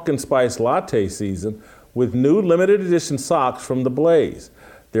 and pumpkin spice latte season with new limited edition socks from the Blaze.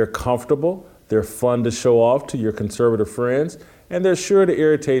 They're comfortable, they're fun to show off to your conservative friends, and they're sure to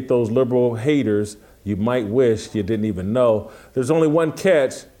irritate those liberal haters you might wish you didn't even know. There's only one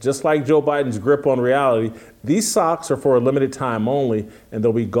catch. Just like Joe Biden's grip on reality, these socks are for a limited time only, and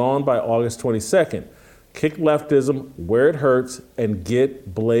they'll be gone by August 22nd. Kick leftism where it hurts and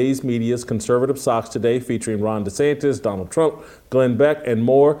get Blaze Media's conservative socks today, featuring Ron DeSantis, Donald Trump, Glenn Beck, and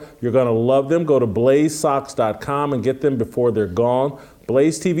more. You're going to love them. Go to blazesocks.com and get them before they're gone.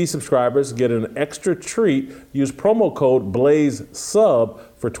 Blaze TV subscribers get an extra treat. Use promo code BLAZESUB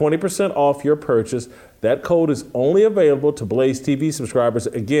for 20% off your purchase. That code is only available to Blaze TV subscribers.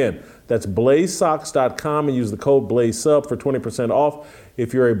 Again, that's blazesocks.com and use the code BLAZESUB for 20% off.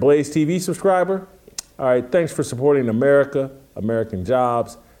 If you're a Blaze TV subscriber, all right, thanks for supporting America, American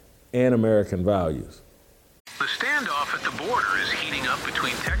jobs, and American values. The standoff at the border is heating up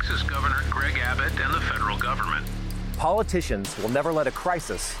between Texas Governor Greg Abbott and the federal government. Politicians will never let a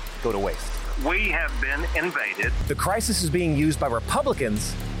crisis go to waste. We have been invaded. The crisis is being used by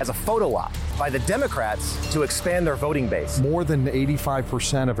Republicans as a photo op, by the Democrats to expand their voting base. More than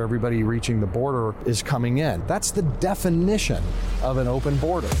 85% of everybody reaching the border is coming in. That's the definition of an open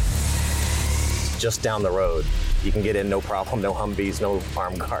border. Just down the road, you can get in no problem, no Humvees, no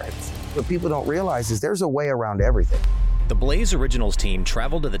armed guards. What people don't realize is there's a way around everything. The Blaze Originals team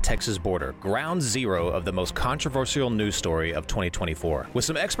traveled to the Texas border, ground zero of the most controversial news story of 2024. With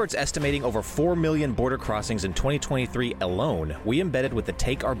some experts estimating over 4 million border crossings in 2023 alone, we embedded with the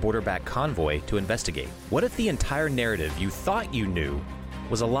Take Our Border Back convoy to investigate. What if the entire narrative you thought you knew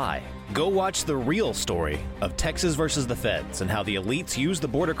was a lie? Go watch the real story of Texas versus the feds and how the elites use the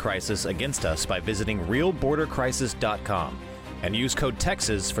border crisis against us by visiting realbordercrisis.com and use code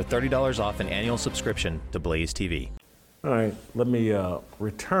TEXAS for $30 off an annual subscription to Blaze TV. All right, let me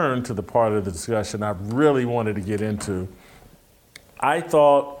return to the part of the discussion I really wanted to get into. I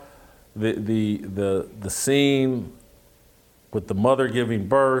thought the scene with the mother giving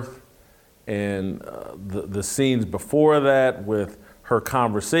birth and the scenes before that with her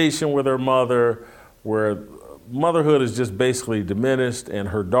conversation with her mother, where motherhood is just basically diminished, and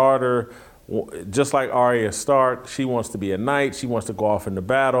her daughter, just like Arya Stark, she wants to be a knight, she wants to go off into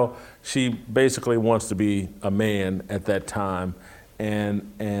battle, she basically wants to be a man at that time, and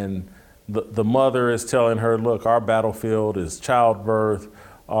the mother is telling her, look, our battlefield is childbirth,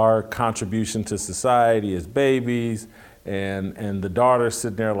 our contribution to society is babies, and the daughter's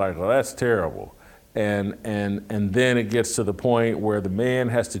sitting there like, well, that's terrible. And then it gets to the point where the man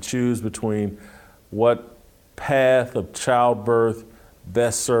has to choose between what path of childbirth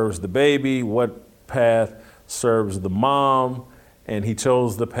best serves the baby, what path serves the mom, and he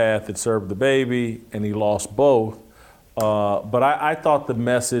chose the path that served the baby, and he lost both. But I thought the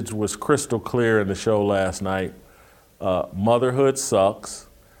message was crystal clear in the show last night. Motherhood sucks.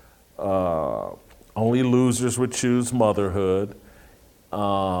 Only losers would choose motherhood.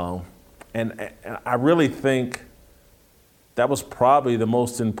 And I really think that was probably the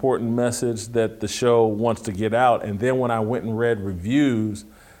most important message that the show wants to get out. And then when I went and read reviews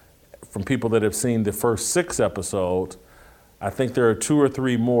from people that have seen the first 6 episodes, I think there are 2 or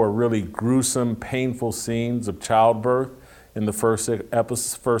 3 more really gruesome, painful scenes of childbirth in the first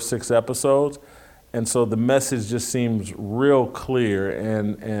 6 episodes. And so the message just seems real clear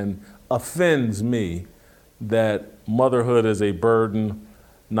and offends me that motherhood is a burden,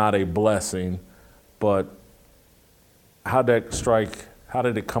 not a blessing. But How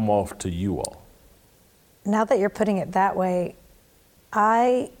did it come off to you all? Now that you're putting it that way,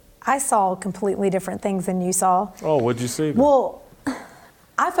 I saw completely different things than you saw. Oh, what'd you see then? Well,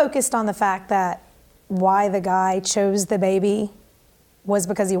 I focused on the fact that why the guy chose the baby was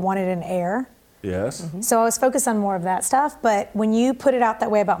because he wanted an heir. Yes. Mm-hmm. So I was focused on more of that stuff. But when you put it out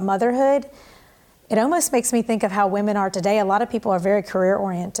that way about motherhood, it almost makes me think of how women are today. A lot of people are very career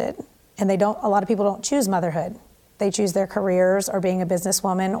oriented, and a lot of people don't choose motherhood. They choose their careers or being a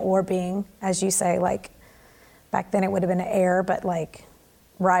businesswoman or being, as you say, like back then it would have been an heir, but like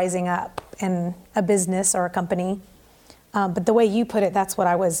rising up in a business or a company. But the way you put it, that's what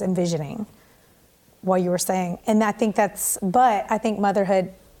I was envisioning while you were saying. And I think I think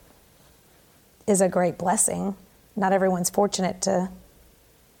motherhood is a great blessing. Not everyone's fortunate to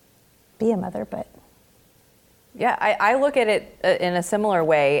be a mother, but. Yeah, I look at it in a similar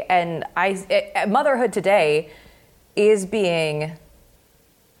way. And motherhood today is being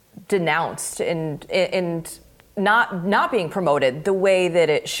denounced and not being promoted the way that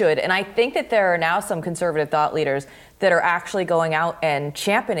it should. And I think that there are now some conservative thought leaders that are actually going out and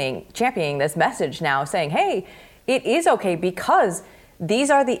championing this message now, saying, hey, it is okay, because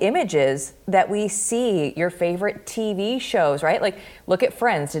these are the images that we see, your favorite TV shows, right? Like, look at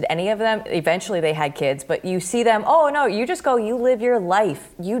Friends. Did any of them, eventually they had kids, but you see them, oh no, you just go, you live your life.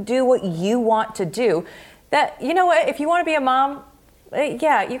 You do what you want to do. That, you know what, if you want to be a mom,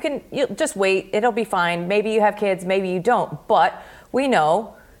 yeah, you just wait, it'll be fine. Maybe you have kids, maybe you don't, but we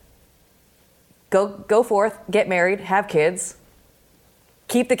know, go forth, get married, have kids,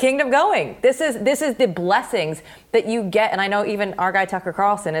 keep the kingdom going. This is the blessings that you get. And I know even our guy Tucker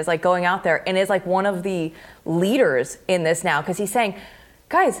Carlson is like going out there and is like one of the leaders in this now, because he's saying,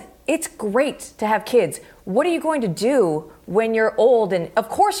 guys, it's great to have kids. What are you going to do when you're old? And of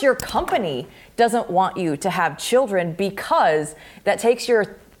course your company doesn't want you to have children, because that takes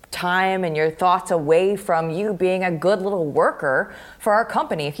your time and your thoughts away from you being a good little worker for our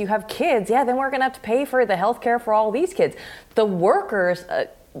company. If you have kids, yeah, then we're going to have to pay for the health care for all these kids. The workers,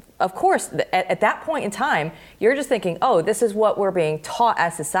 of course, at that point in time, you're just thinking, oh, this is what we're being taught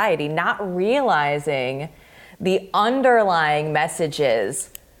as society, not realizing the underlying messages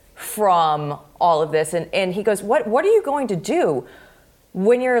from all of this. And he goes, what are you going to do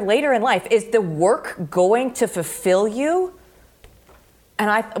when you're later in life? Is the work going to fulfill you?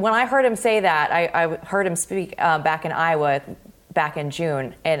 And when I heard him say that, I heard him speak back in Iowa back in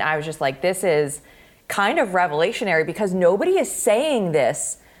June, and I was just like, this is kind of revelationary, because nobody is saying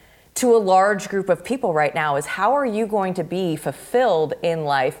this to a large group of people right now, is how are you going to be fulfilled in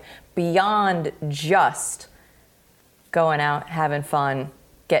life beyond just going out, having fun,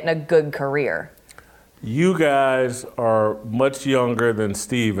 getting a good career? You guys are much younger than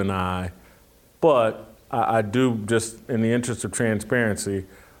Steve and I, but I do, just in the interest of transparency,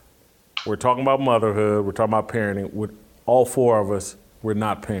 we're talking about motherhood, we're talking about parenting. With all four of us, we're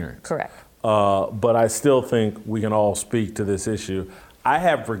not parents. Correct. But I still think we can all speak to this issue. I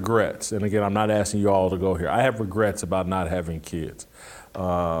have regrets, and again, I'm not asking you all to go here. I have regrets about not having kids,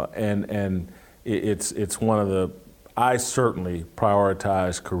 and it's one of the. I certainly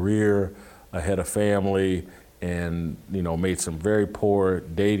prioritize career ahead of family, and made some very poor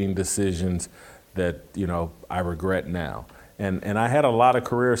dating decisions that I regret now. And I had a lot of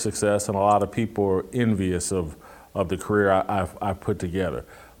career success, and a lot of people are envious of the career I put together.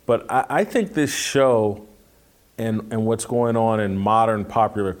 But I think this show and what's going on in modern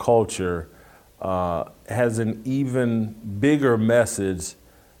popular culture has an even bigger message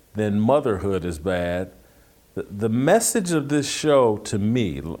than motherhood is bad. The message of this show, to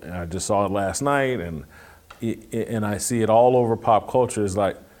me, I just saw it last night, and I see it all over pop culture, is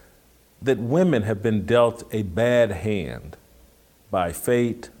like that women have been dealt a bad hand by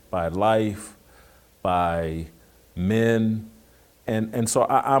fate, by life, by men, and so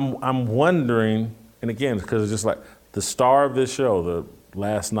I'm wondering, and again, because it's just like the star of this show, the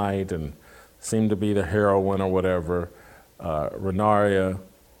last night, and seemed to be the heroine or whatever, Renaria,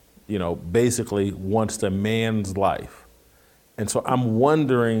 basically wants the man's life, and so I'm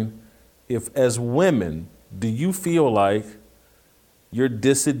wondering if, as women, do you feel like you're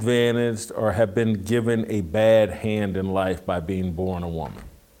disadvantaged or have been given a bad hand in life by being born a woman?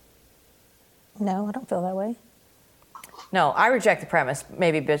 No, I don't feel that way. No, I reject the premise,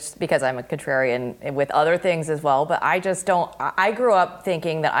 maybe just because I'm a contrarian with other things as well, but I just don't. I grew up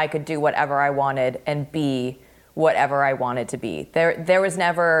thinking that I could do whatever I wanted and be whatever I wanted to be. There was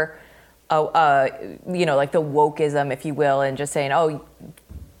never, like the wokeism, if you will, and just saying, oh,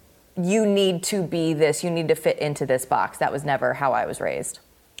 you need to be this, you need to fit into this box. That was never how I was raised.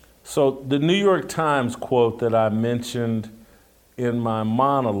 So the New York Times quote that I mentioned in my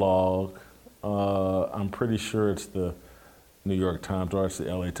monologue, I'm pretty sure it's the New York Times or it's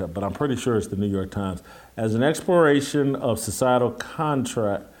the LA Times, but I'm pretty sure it's the New York Times. As an exploration of societal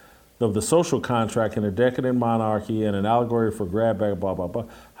contract, of the social contract in a decadent monarchy and an allegory for grab bag, blah, blah, blah.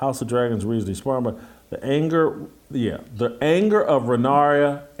 House of Dragons reasonably smart, but the anger of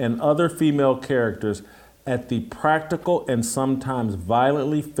Renaria and other female characters at the practical and sometimes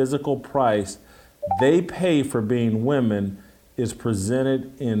violently physical price they pay for being women is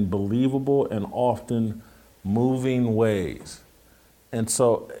presented in believable and often moving ways. And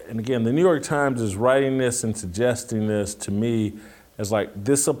again, the New York Times is writing this and suggesting this to me as like,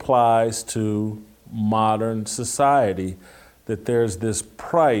 this applies to modern society, that there's this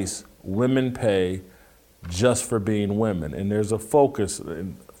price women pay just for being women. And there's a focus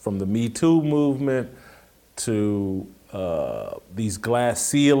from the Me Too movement to these glass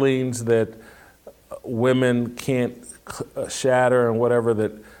ceilings that women can't shatter and whatever,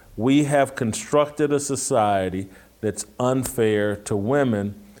 that we have constructed a society that's unfair to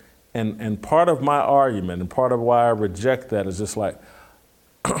women. And part of my argument and part of why I reject that is just like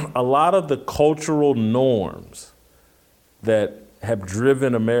a lot of the cultural norms that have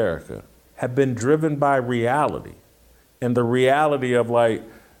driven America have been driven by reality. And the reality of like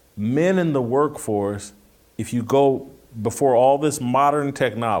men in the workforce, if you go before all this modern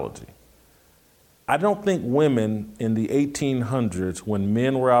technology, I don't think women in the 1800s, when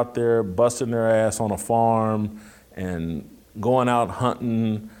men were out there busting their ass on a farm and going out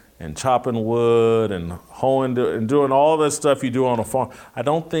hunting and chopping wood and hoeing and doing all that stuff you do on a farm, I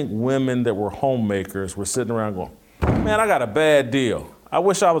don't think women that were homemakers were sitting around going, man, I got a bad deal. I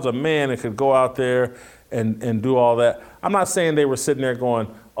wish I was a man that could go out there and do all that. I'm not saying they were sitting there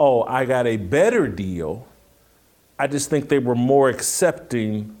going, oh, I got a better deal. I just think they were more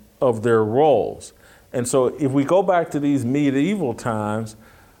accepting of their roles. And so if we go back to these medieval times,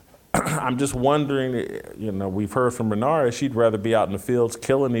 I'm just wondering, we've heard from Renara, she'd rather be out in the fields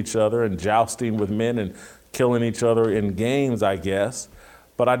killing each other and jousting with men and killing each other in games, I guess.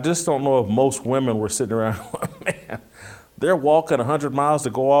 But I just don't know if most women were sitting around, man, they're walking 100 miles to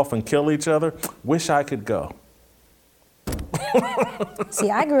go off and kill each other. Wish I could go. See,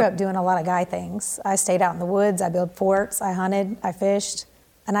 I grew up doing a lot of guy things. I stayed out in the woods, I built forts, I hunted, I fished,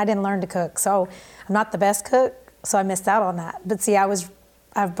 and I didn't learn to cook. So I'm not the best cook, so I missed out on that. But see, I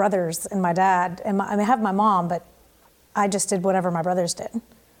have brothers and my dad, and I have my mom, but I just did whatever my brothers did.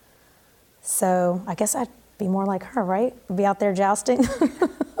 So I guess I'd be more like her, right? Be out there jousting.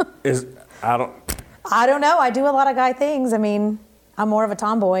 I don't know. I do a lot of guy things. I mean, I'm more of a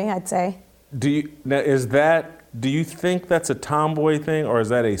tomboy, I'd say. Do you think that's a tomboy thing, or is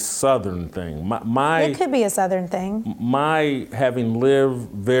that a Southern thing? It could be a Southern thing. My having lived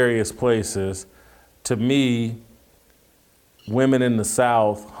various places, to me, women in the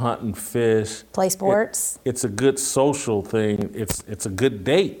South hunt and fish, play sports. It's a good social thing. It's a good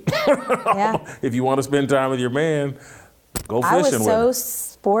date. Yeah. If you want to spend time with your man, go fishing with him. I was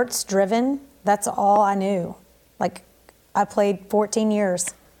so sports driven. That's all I knew. Like, I played 14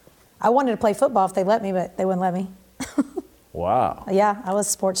 years. I wanted to play football if they let me, but they wouldn't let me. Wow. Yeah, I was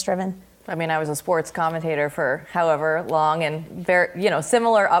sports driven. I mean, I was a sports commentator for however long and very,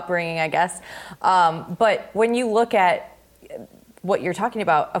 similar upbringing, I guess. But when you look at what you're talking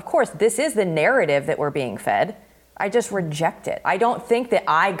about, of course, this is the narrative that we're being fed. I just reject it. I don't think that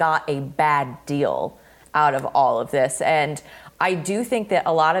I got a bad deal out of all of this. And I do think that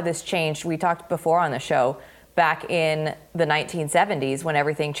a lot of this changed. We talked before on the show, back in the 1970s when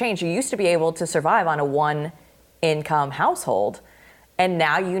everything changed. You used to be able to survive on a one-income household, and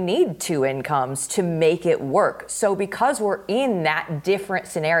now you need 2 incomes to make it work. So because we're in that different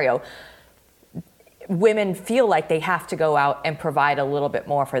scenario, women feel like they have to go out and provide a little bit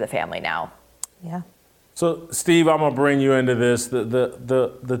more for the family now. Yeah. So, Steve, I'm gonna bring you into this.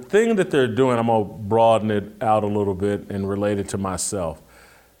 The thing that they're doing, I'm gonna broaden it out a little bit and relate it to myself.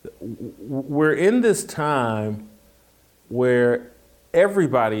 We're in this time where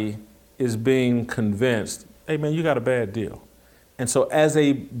everybody is being convinced, hey man, you got a bad deal. And so as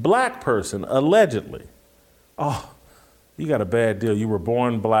a black person, allegedly, oh, you got a bad deal. You were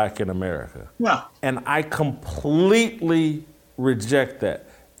born black in America. Yeah. And I completely reject that.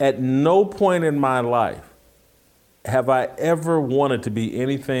 At no point in my life have I ever wanted to be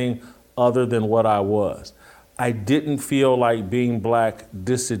anything other than what I was. I didn't feel like being black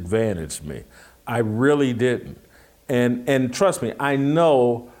disadvantaged me. I really didn't. And trust me, I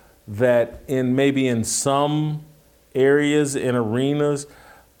know that maybe in some areas, in arenas,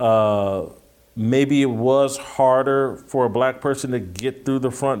 maybe it was harder for a black person to get through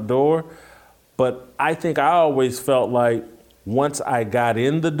the front door. But I think I always felt like once I got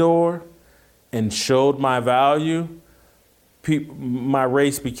in the door and showed my value, my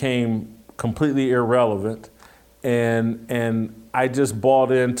race became completely irrelevant. And I just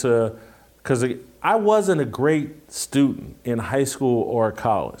bought into, because I wasn't a great student in high school or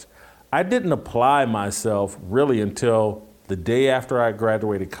college. I didn't apply myself really until the day after I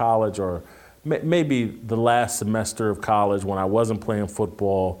graduated college, or maybe the last semester of college when I wasn't playing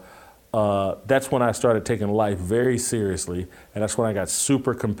football. That's when I started taking life very seriously, and that's when I got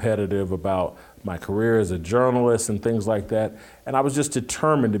super competitive about my career as a journalist and things like that. And I was just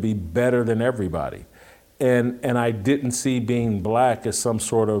determined to be better than everybody. And I didn't see being black as some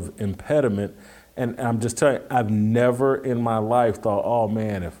sort of impediment. And I'm just telling you, I've never in my life thought, oh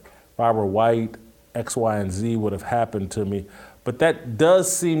man, if I were white, X, Y, and Z would have happened to me. But that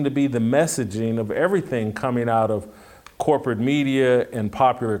does seem to be the messaging of everything coming out of corporate media and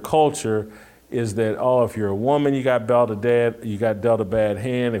popular culture, is that, oh, if you're a woman, you got dealt a bad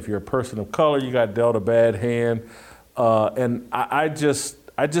hand. If you're a person of color, you got dealt a bad hand. And I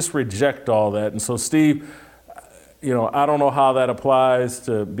just reject all that. And so, Steve, I don't know how that applies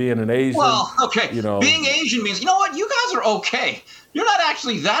to being an Asian. Well, okay. Being Asian means, you know what? You guys are okay. You're not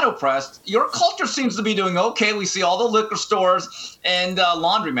actually that oppressed. Your culture seems to be doing okay. We see all the liquor stores and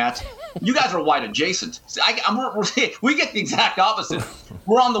laundromats. You guys are white adjacent. See, we get the exact opposite.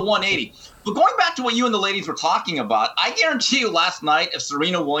 We're on the 180. But going back to what you and the ladies were talking about, I guarantee you last night, if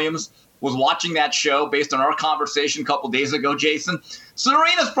Serena Williams was watching that show based on our conversation a couple days ago, Jason,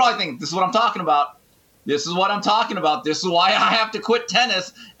 Serena's probably thinking, this is what I'm talking about. This is what I'm talking about. This is why I have to quit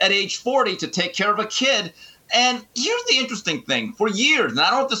tennis at age 40 to take care of a kid. And here's the interesting thing. For years, and I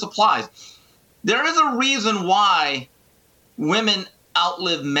don't know if this applies, there is a reason why women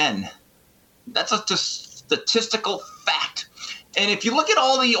outlive men. That's a statistical fact. And if you look at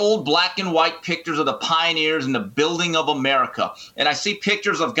all the old black and white pictures of the pioneers and the building of America, and I see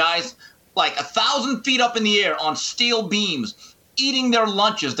pictures of guys like 1,000 feet up in the air on steel beams, eating their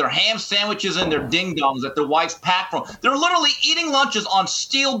lunches, their ham sandwiches and their ding-dongs that their wives pack from. They're literally eating lunches on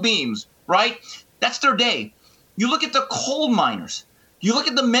steel beams, right? That's their day. You look at the coal miners. You look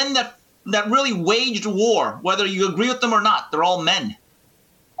at the men that really waged war, whether you agree with them or not, they're all men.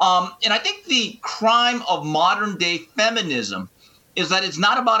 And I think the crime of modern-day feminism is that it's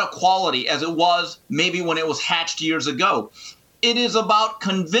not about equality as it was maybe when it was hatched years ago. It is about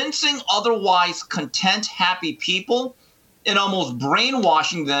convincing otherwise content, happy people and almost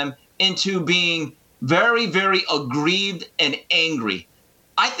brainwashing them into being very, very aggrieved and angry.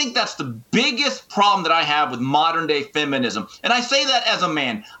 I think that's the biggest problem that I have with modern-day feminism. And I say that as a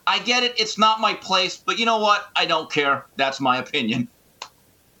man. I get it. It's not my place. But you know what? I don't care. That's my opinion.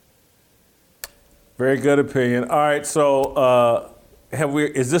 Very good opinion. All right. So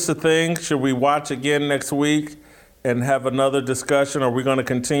is this a thing? Should we watch again next week and have another discussion? Are we going to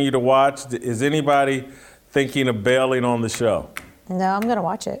continue to watch? Is anybody thinking of bailing on the show? No, I'm going to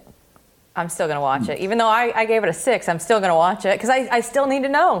watch it. I'm still going to watch it. Even though I gave it a 6, I'm still going to watch it because I still need to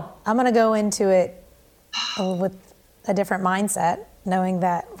know. I'm going to go into it with a different mindset, knowing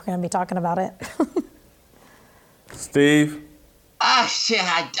that we're going to be talking about it. Steve?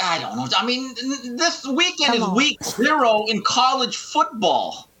 I don't know. I mean, this weekend is week 0 in college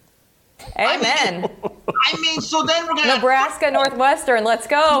football. Amen. So then we're going to Nebraska, Northwestern, let's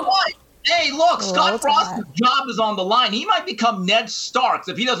go. What? Hey, look, Scott Frost's job is on the line. He might become Ned Starks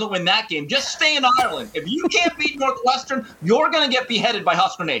if he doesn't win that game. Just stay in Ireland. If you can't beat Northwestern, you're going to get beheaded by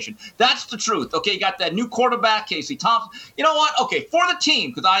Husker Nation. That's the truth. Okay, you got that new quarterback, Casey Thompson. You know what? Okay, for the team,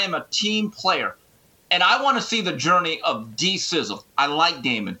 because I am a team player, and I want to see the journey of D-Sizzle. I like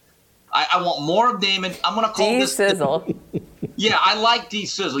Damon. I want more of Damon. I'm going to call this D-Sizzle. Yeah, I like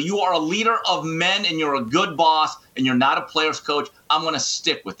D-Sizzle. You are a leader of men, and you're a good boss, and you're not a player's coach. I'm going to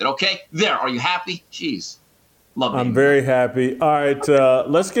stick with it, okay? There, are you happy? Jeez. Love Damon. I'm very happy. All right,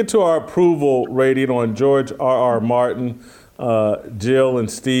 let's get to our approval rating on George R.R. Martin. Jill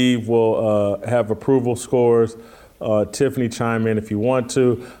and Steve will have approval scores. Tiffany, chime in if you want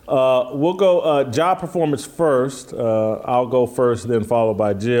to. We'll go job performance first. I'll go first, then followed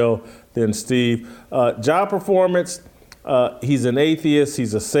by Jill, then Steve. Job performance, he's an atheist.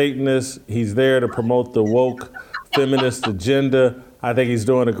 He's a Satanist. He's there to promote the woke feminist agenda. I think he's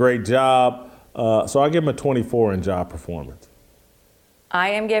doing a great job. So I give him a 24 in job performance. I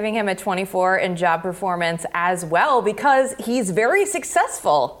am giving him a 24 in job performance as well because he's very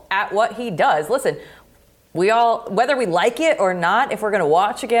successful at what he does. Listen, we all, whether we like it or not, if we're going to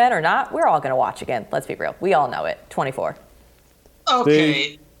watch again or not, we're all going to watch again. Let's be real. We all know it. 24.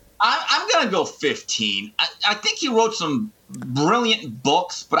 Okay. I'm going to go 15. I think he wrote some brilliant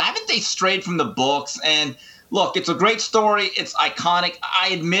books, but haven't they strayed from the books? And look, it's a great story. It's iconic. I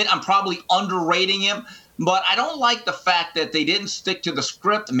admit I'm probably underrating him, but I don't like the fact that they didn't stick to the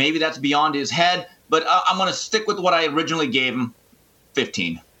script. Maybe that's beyond his head, but I'm going to stick with what I originally gave him,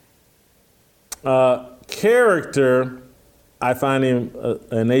 15. Character, I find him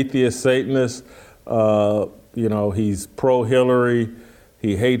an atheist Satanist. He's pro-Hillary.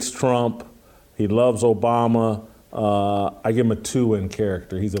 He hates Trump. He loves Obama. I give him a 2 in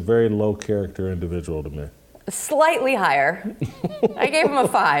character. He's a very low character individual to me. Slightly higher. I gave him a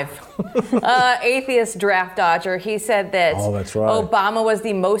 5. Atheist draft dodger. He said that that's right. Obama was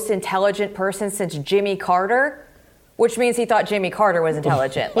the most intelligent person since Jimmy Carter, which means he thought Jimmy Carter was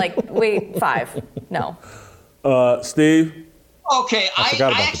intelligent. Wait, 5. No. Steve? Okay, I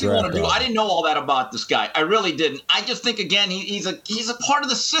actually want to do. I didn't know all that about this guy. I really didn't. I just think again he's a part of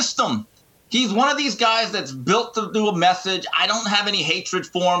the system. He's one of these guys that's built to do a message. I don't have any hatred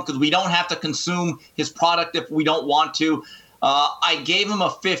for him because we don't have to consume his product if we don't want to. I gave him a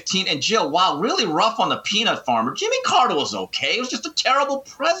 15. And Jill, wow, really rough on the peanut farmer. Jimmy Carter was okay. It was just a terrible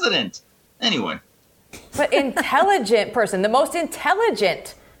president. Anyway. But intelligent person, the most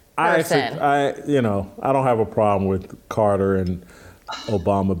intelligent person. I don't have a problem with Carter and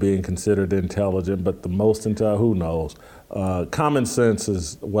Obama being considered intelligent, but the most intelligent, who knows? Common sense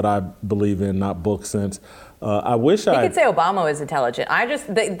is what I believe in, not book sense. I wish you could say Obama was intelligent. I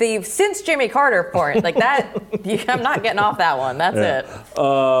just the since Jimmy Carter part like that. I'm not getting off that one. That's it.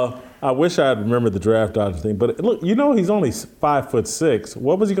 I wish I had remembered the draft dodger thing, but look, he's only 5'6".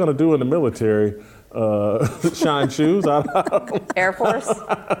 What was he going to do in the military? Shine shoes? Air Force?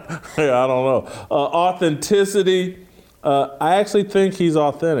 Yeah, I don't know. Authenticity. I actually think he's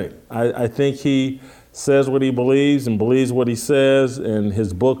authentic. I think he says what he believes and believes what he says, and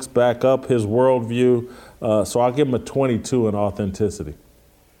his books back up his worldview. So I'll give him a 22 in authenticity.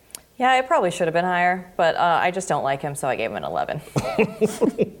 Yeah, it probably should have been higher, but I just don't like him, so I gave him an 11.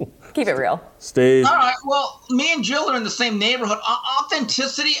 Keep it real. Steve? All right, well, me and Jill are in the same neighborhood.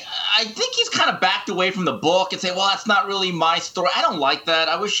 Authenticity, I think he's kind of backed away from the book and say, well, that's not really my story. I don't like that.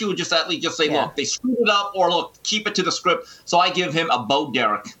 I wish he would just at least just say, look, they screwed it up, or look, keep it to the script. So I give him a Bo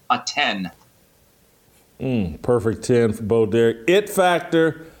Derek, a 10. Perfect 10 for Bo Derek. It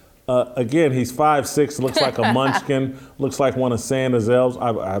factor. Again, he's 5'6", looks like a munchkin, looks like one of Santa's elves.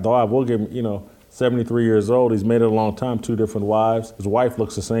 Though I will give him, 73 years old. He's made it a long time, 2 different wives. His wife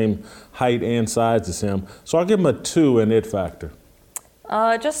looks the same height and size as him. So I'll give him a 2 in it factor.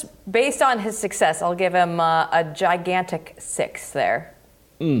 Just based on his success, I'll give him a gigantic 6 there.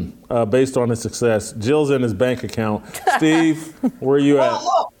 Based on his success. Jill's in his bank account. Steve, where are you at?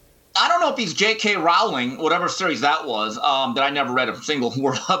 Look, I don't know if he's J.K. Rowling, whatever series that was, that I never read a single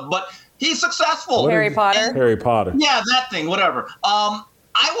word of, but he's successful. Harry Potter? Harry Potter. Yeah, that thing, whatever.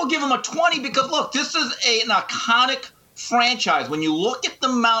 I will give him a 20 because, look, this is an iconic franchise. When you look at the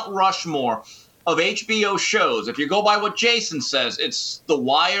Mount Rushmore of HBO shows, if you go by what Jason says, it's The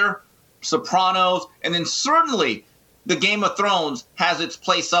Wire, Sopranos, and then certainly the Game of Thrones has its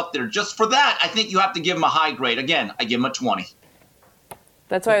place up there. Just for that, I think you have to give him a high grade. Again, I give him a 20.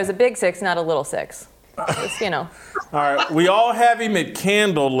 That's why it was a big 6, not a little 6. Just, All right, we all have him at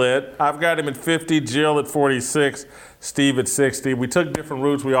candlelit. I've got him at 50, Jill at 46, Steve at 60. We took different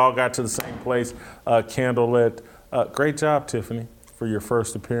routes. We all got to the same place, candlelit. Great job, Tiffany, for your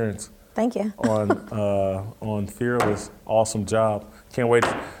first appearance. Thank you. On Fearless. Awesome job. Can't wait.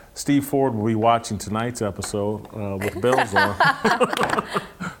 Steve Ford will be watching tonight's episode with bells on.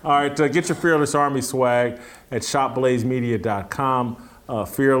 All right, get your Fearless Army swag at shopblazemedia.com.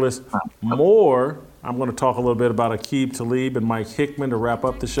 Fearless. More, I'm going to talk a little bit about Aqib, Talib, and Mike Hickman to wrap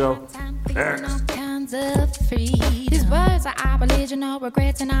up the show. These words are our religion, our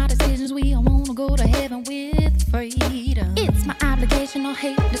regrets and our decisions. We all want to go to heaven with freedom. It's my obligation, no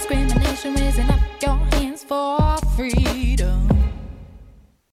hate, discrimination, raising up your hands for freedom.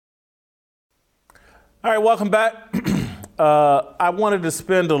 All right, welcome back. I wanted to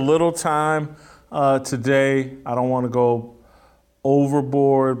spend a little time today. I don't want to go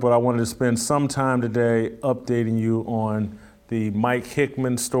overboard, but I wanted to spend some time today updating you on the Mike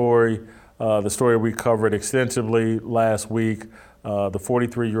Hickman story, the story we covered extensively last week. The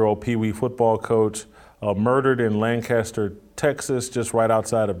 43-year-old Pee Wee football coach murdered in Lancaster, Texas, just right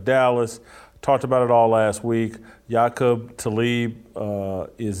outside of Dallas. Talked about it all last week. Aqib, Talib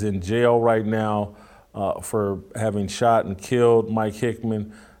is in jail right now for having shot and killed Mike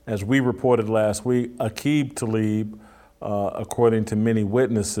Hickman. As we reported last week, Aqib Talib, according to many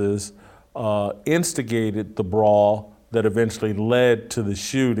witnesses, instigated the brawl that eventually led to the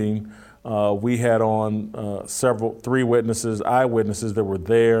shooting. We had on three eyewitnesses that were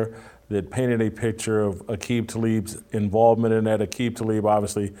there that painted a picture of Aqib Talib's involvement in that. Aqib Talib,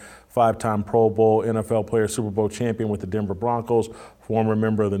 obviously, 5-time Pro Bowl, NFL player, Super Bowl champion with the Denver Broncos, former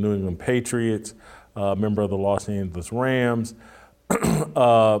member of the New England Patriots, member of the Los Angeles Rams.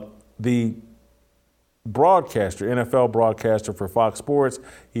 The broadcaster, NFL broadcaster for Fox Sports,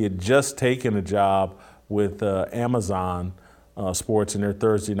 he had just taken a job with Amazon Sports in their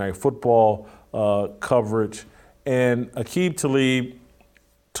Thursday Night Football coverage. And Aqib Talib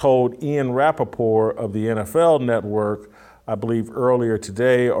told Ian Rappaport of the NFL Network, I believe earlier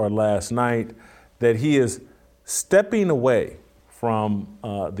today or last night, that he is stepping away from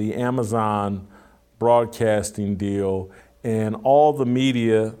the Amazon broadcasting deal, and all the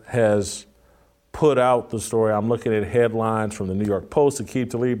media has put out the story. I'm looking at headlines from the New York Post, Aqib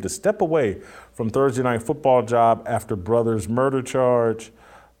Talib to step away from Thursday Night Football job after brother's murder charge.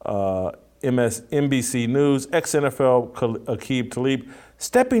 NBC News, ex-NFL Aqib Talib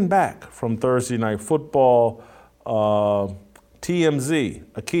stepping back from Thursday Night Football. TMZ,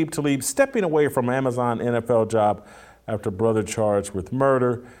 Aqib Talib stepping away from Amazon NFL job after brother charged with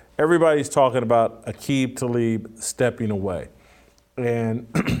murder. Everybody's talking about Aqib Talib stepping away. And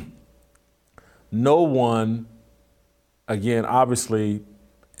no one, again, obviously,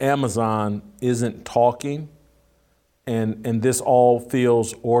 Amazon isn't talking, and this all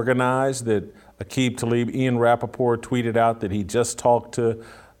feels organized, that Aqib Talib, Ian Rappaport tweeted out that he just talked to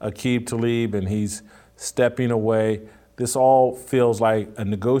Aqib Talib and he's stepping away. This all feels like a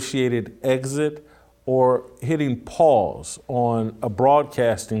negotiated exit or hitting pause on a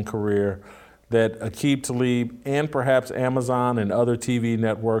broadcasting career that Aqib Talib and perhaps Amazon and other TV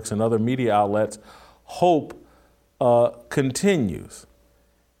networks and other media outlets hope continues.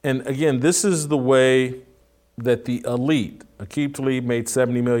 And again, this is the way that the elite, Aqib Talib made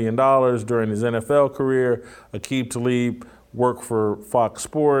 $70 million during his NFL career. Aqib Talib worked for Fox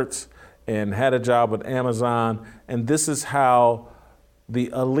Sports and had a job with Amazon. And this is how the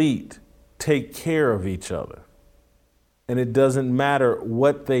elite take care of each other. And it doesn't matter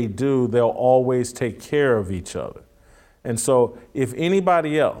what they do, they'll always take care of each other. And so if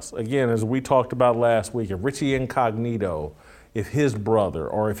anybody else, again, as we talked about last week, if Richie Incognito, if his brother,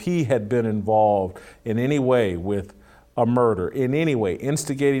 or if he had been involved in any way with a murder, in any way,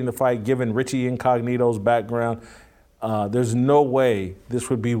 instigating the fight, given Richie Incognito's background, there's no way this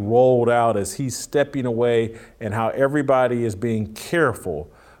would be rolled out as he's stepping away, and how everybody is being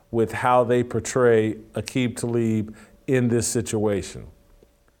careful with how they portray Aqib Talib in this situation.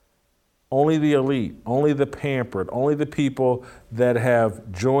 Only the elite, only the pampered, only the people that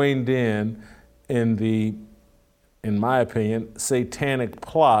have joined in the, in my opinion, satanic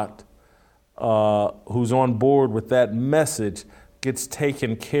plot, who's on board with that message, gets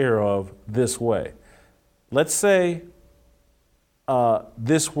taken care of this way. Let's say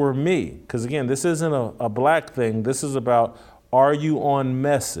this were me, because again, this isn't a black thing. This is about, are you on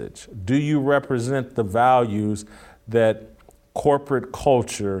message? Do you represent the values that corporate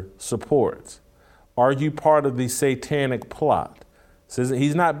culture supports? Are you part of the satanic plot? So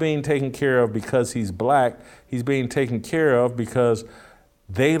he's not being taken care of because he's black. He's being taken care of because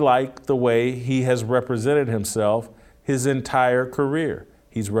they like the way he has represented himself his entire career.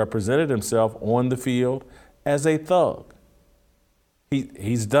 He's represented himself on the field as a thug.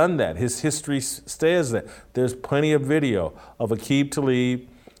 He's done that. His history says that. There's plenty of video of Aqib Talib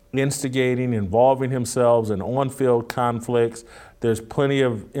instigating, involving himself in on-field conflicts. There's plenty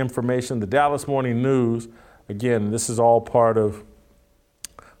of information. The Dallas Morning News, again, this is all part of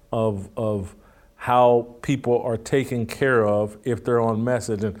how people are taken care of if they're on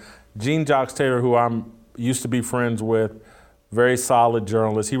message. And Gene Jocks Taylor, who I used to be friends with, very solid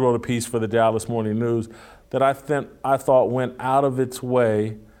journalist, he wrote a piece for the Dallas Morning News that I thought went out of its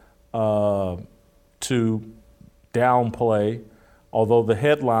way to downplay, although the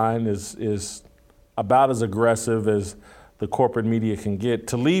headline is about as aggressive as the corporate media can get.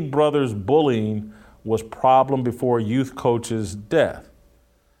 Talib brothers' bullying was problem before youth coach's death.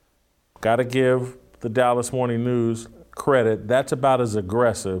 Got to give the Dallas Morning News credit. That's about as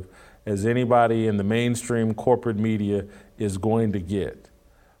aggressive as anybody in the mainstream corporate media is going to get.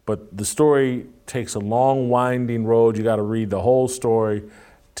 But the story takes a long, winding road. You got to read the whole story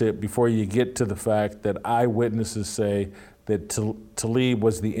before you get to the fact that eyewitnesses say that Talib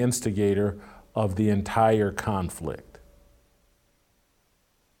was the instigator of the entire conflict.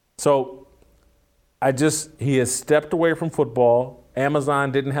 So he has stepped away from football.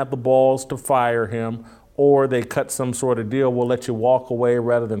 Amazon didn't have the balls to fire him or they cut some sort of deal. We'll let you walk away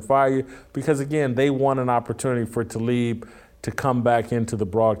rather than fire you. Because again, they want an opportunity for Talib to come back into the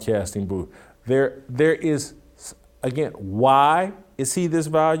broadcasting booth. There is, again, why is he this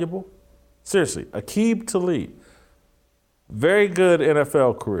valuable? Seriously, Aqib Talib, very good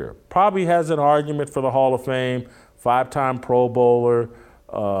NFL career. Probably has an argument for the Hall of Fame, 5-time Pro Bowler,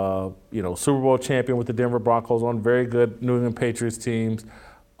 Super Bowl champion with the Denver Broncos on very good New England Patriots teams.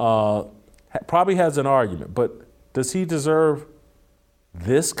 Probably has an argument, but does he deserve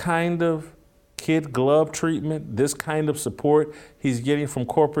this kind of kid glove treatment, this kind of support he's getting from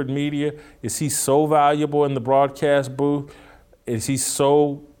corporate media? Is he so valuable in the broadcast booth? Is he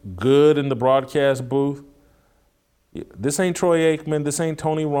so good in the broadcast booth? This ain't Troy Aikman. This ain't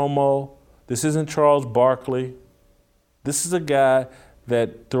Tony Romo. This isn't Charles Barkley. This is a guy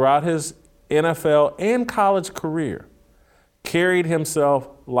that throughout his NFL and college career carried himself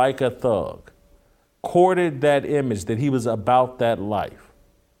like a thug, courted that image that he was about that life.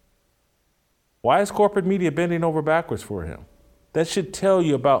 Why is corporate media bending over backwards for him? That should tell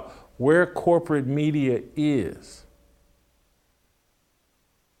you about where corporate media is.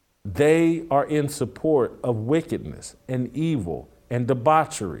 They are in support of wickedness and evil and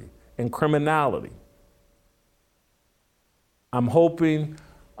debauchery and criminality. I'm hoping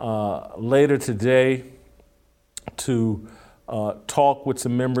later today to talk with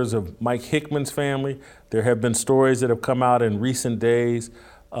some members of Mike Hickman's family. There have been stories that have come out in recent days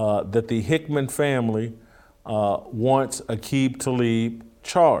that the Hickman family wants Aqib Talib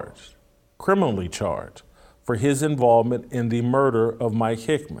charged, criminally charged, for his involvement in the murder of Mike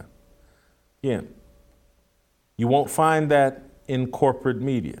Hickman. Again, you won't find that in corporate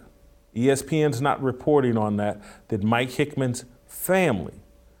media. ESPN's not reporting on that Mike Hickman's family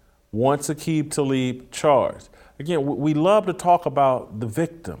wants Aqib Talib charged. Again, we love to talk about the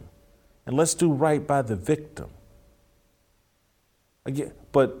victim, and let's do right by the victim. Again,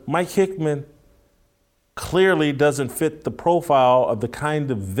 but Mike Hickman clearly doesn't fit the profile of the kind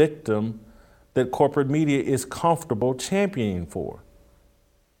of victim that corporate media is comfortable championing for.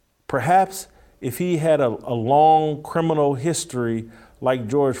 Perhaps if he had a long criminal history like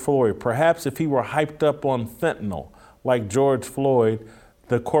George Floyd, perhaps if he were hyped up on fentanyl like George Floyd,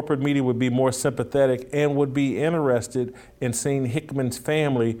 the corporate media would be more sympathetic and would be interested in seeing Hickman's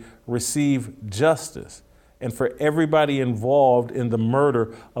family receive justice and for everybody involved in the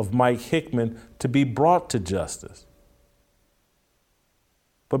murder of Mike Hickman to be brought to justice.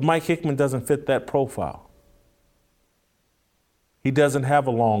 But Mike Hickman doesn't fit that profile. He doesn't have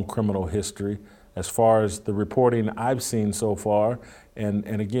a long criminal history as far as the reporting I've seen so far. And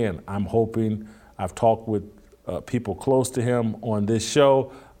again, I'm hoping, I've talked with people close to him on this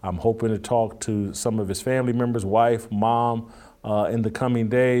show. I'm hoping to talk to some of his family members, wife, mom, in the coming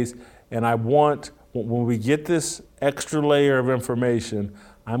days. And I want, when we get this extra layer of information,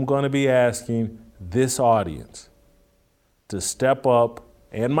 I'm going to be asking this audience to step up,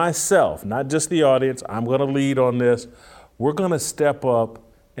 and myself, not just the audience, I'm going to lead on this. We're going to step up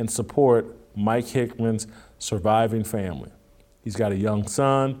and support Mike Hickman's surviving family. He's got a young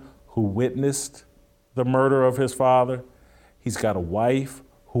son who witnessed the murder of his father. He's got a wife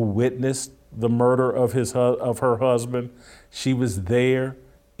who witnessed the murder of her husband. She was there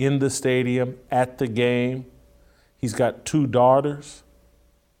in the stadium at the game. He's got 2 daughters.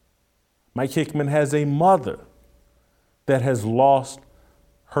 Mike Hickman has a mother that has lost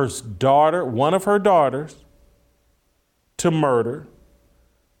her daughter, one of her daughters, to murder.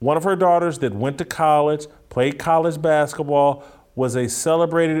 One of her daughters that went to college, played college basketball, was a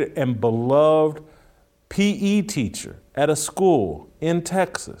celebrated and beloved PE teacher at a school in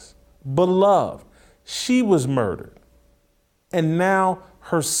Texas. Beloved. She was murdered. And now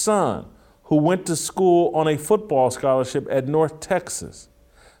her son, who went to school on a football scholarship at North Texas,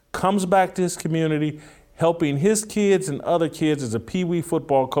 comes back to his community, helping his kids and other kids as a Pee Wee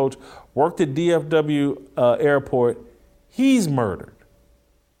football coach, worked at DFW Airport. He's murdered.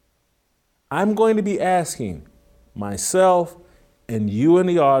 I'm going to be asking myself and you in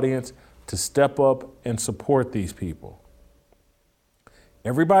the audience to step up and support these people.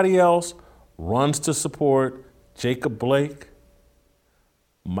 Everybody else runs to support Jacob Blake,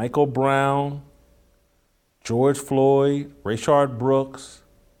 Michael Brown, George Floyd, Rayshard Brooks,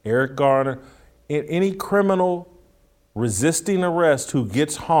 Eric Garner, and any criminal resisting arrest who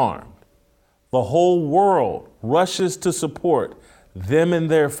gets harmed. The whole world rushes to support them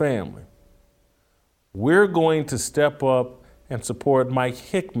and their family. We're going to step up and support Mike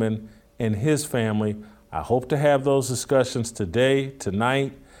Hickman and his family. I hope to have those discussions today,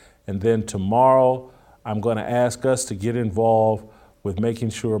 tonight, and then tomorrow. I'm going to ask us to get involved with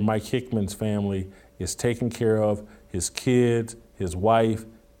making sure Mike Hickman's family is taking care of his kids, his wife,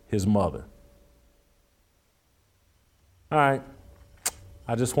 his mother. All right.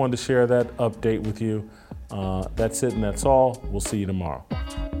 I just wanted to share that update with you. That's it and that's all. We'll see you tomorrow.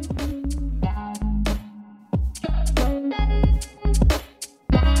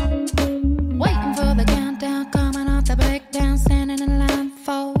 Waiting for the countdown, coming off the breakdown, standing in line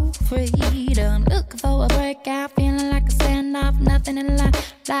for freedom. Looking for a breakout, feeling like a standoff, nothing in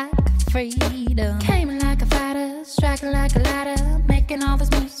life like freedom. Came in like a fighter, striking like a ladder, making all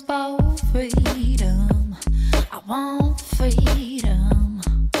these moves for freedom. I want freedom.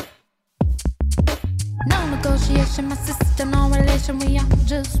 No negotiation, my sister, no relation. We all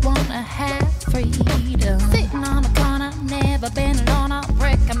just wanna have freedom. Sitting on the corner, never been alone. I'm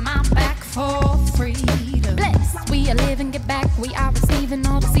breaking my back for freedom. Blessed, we are living, get back. We are receiving,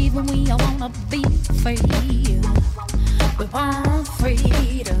 all deceiving. We all wanna be free. We want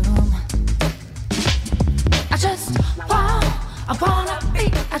freedom.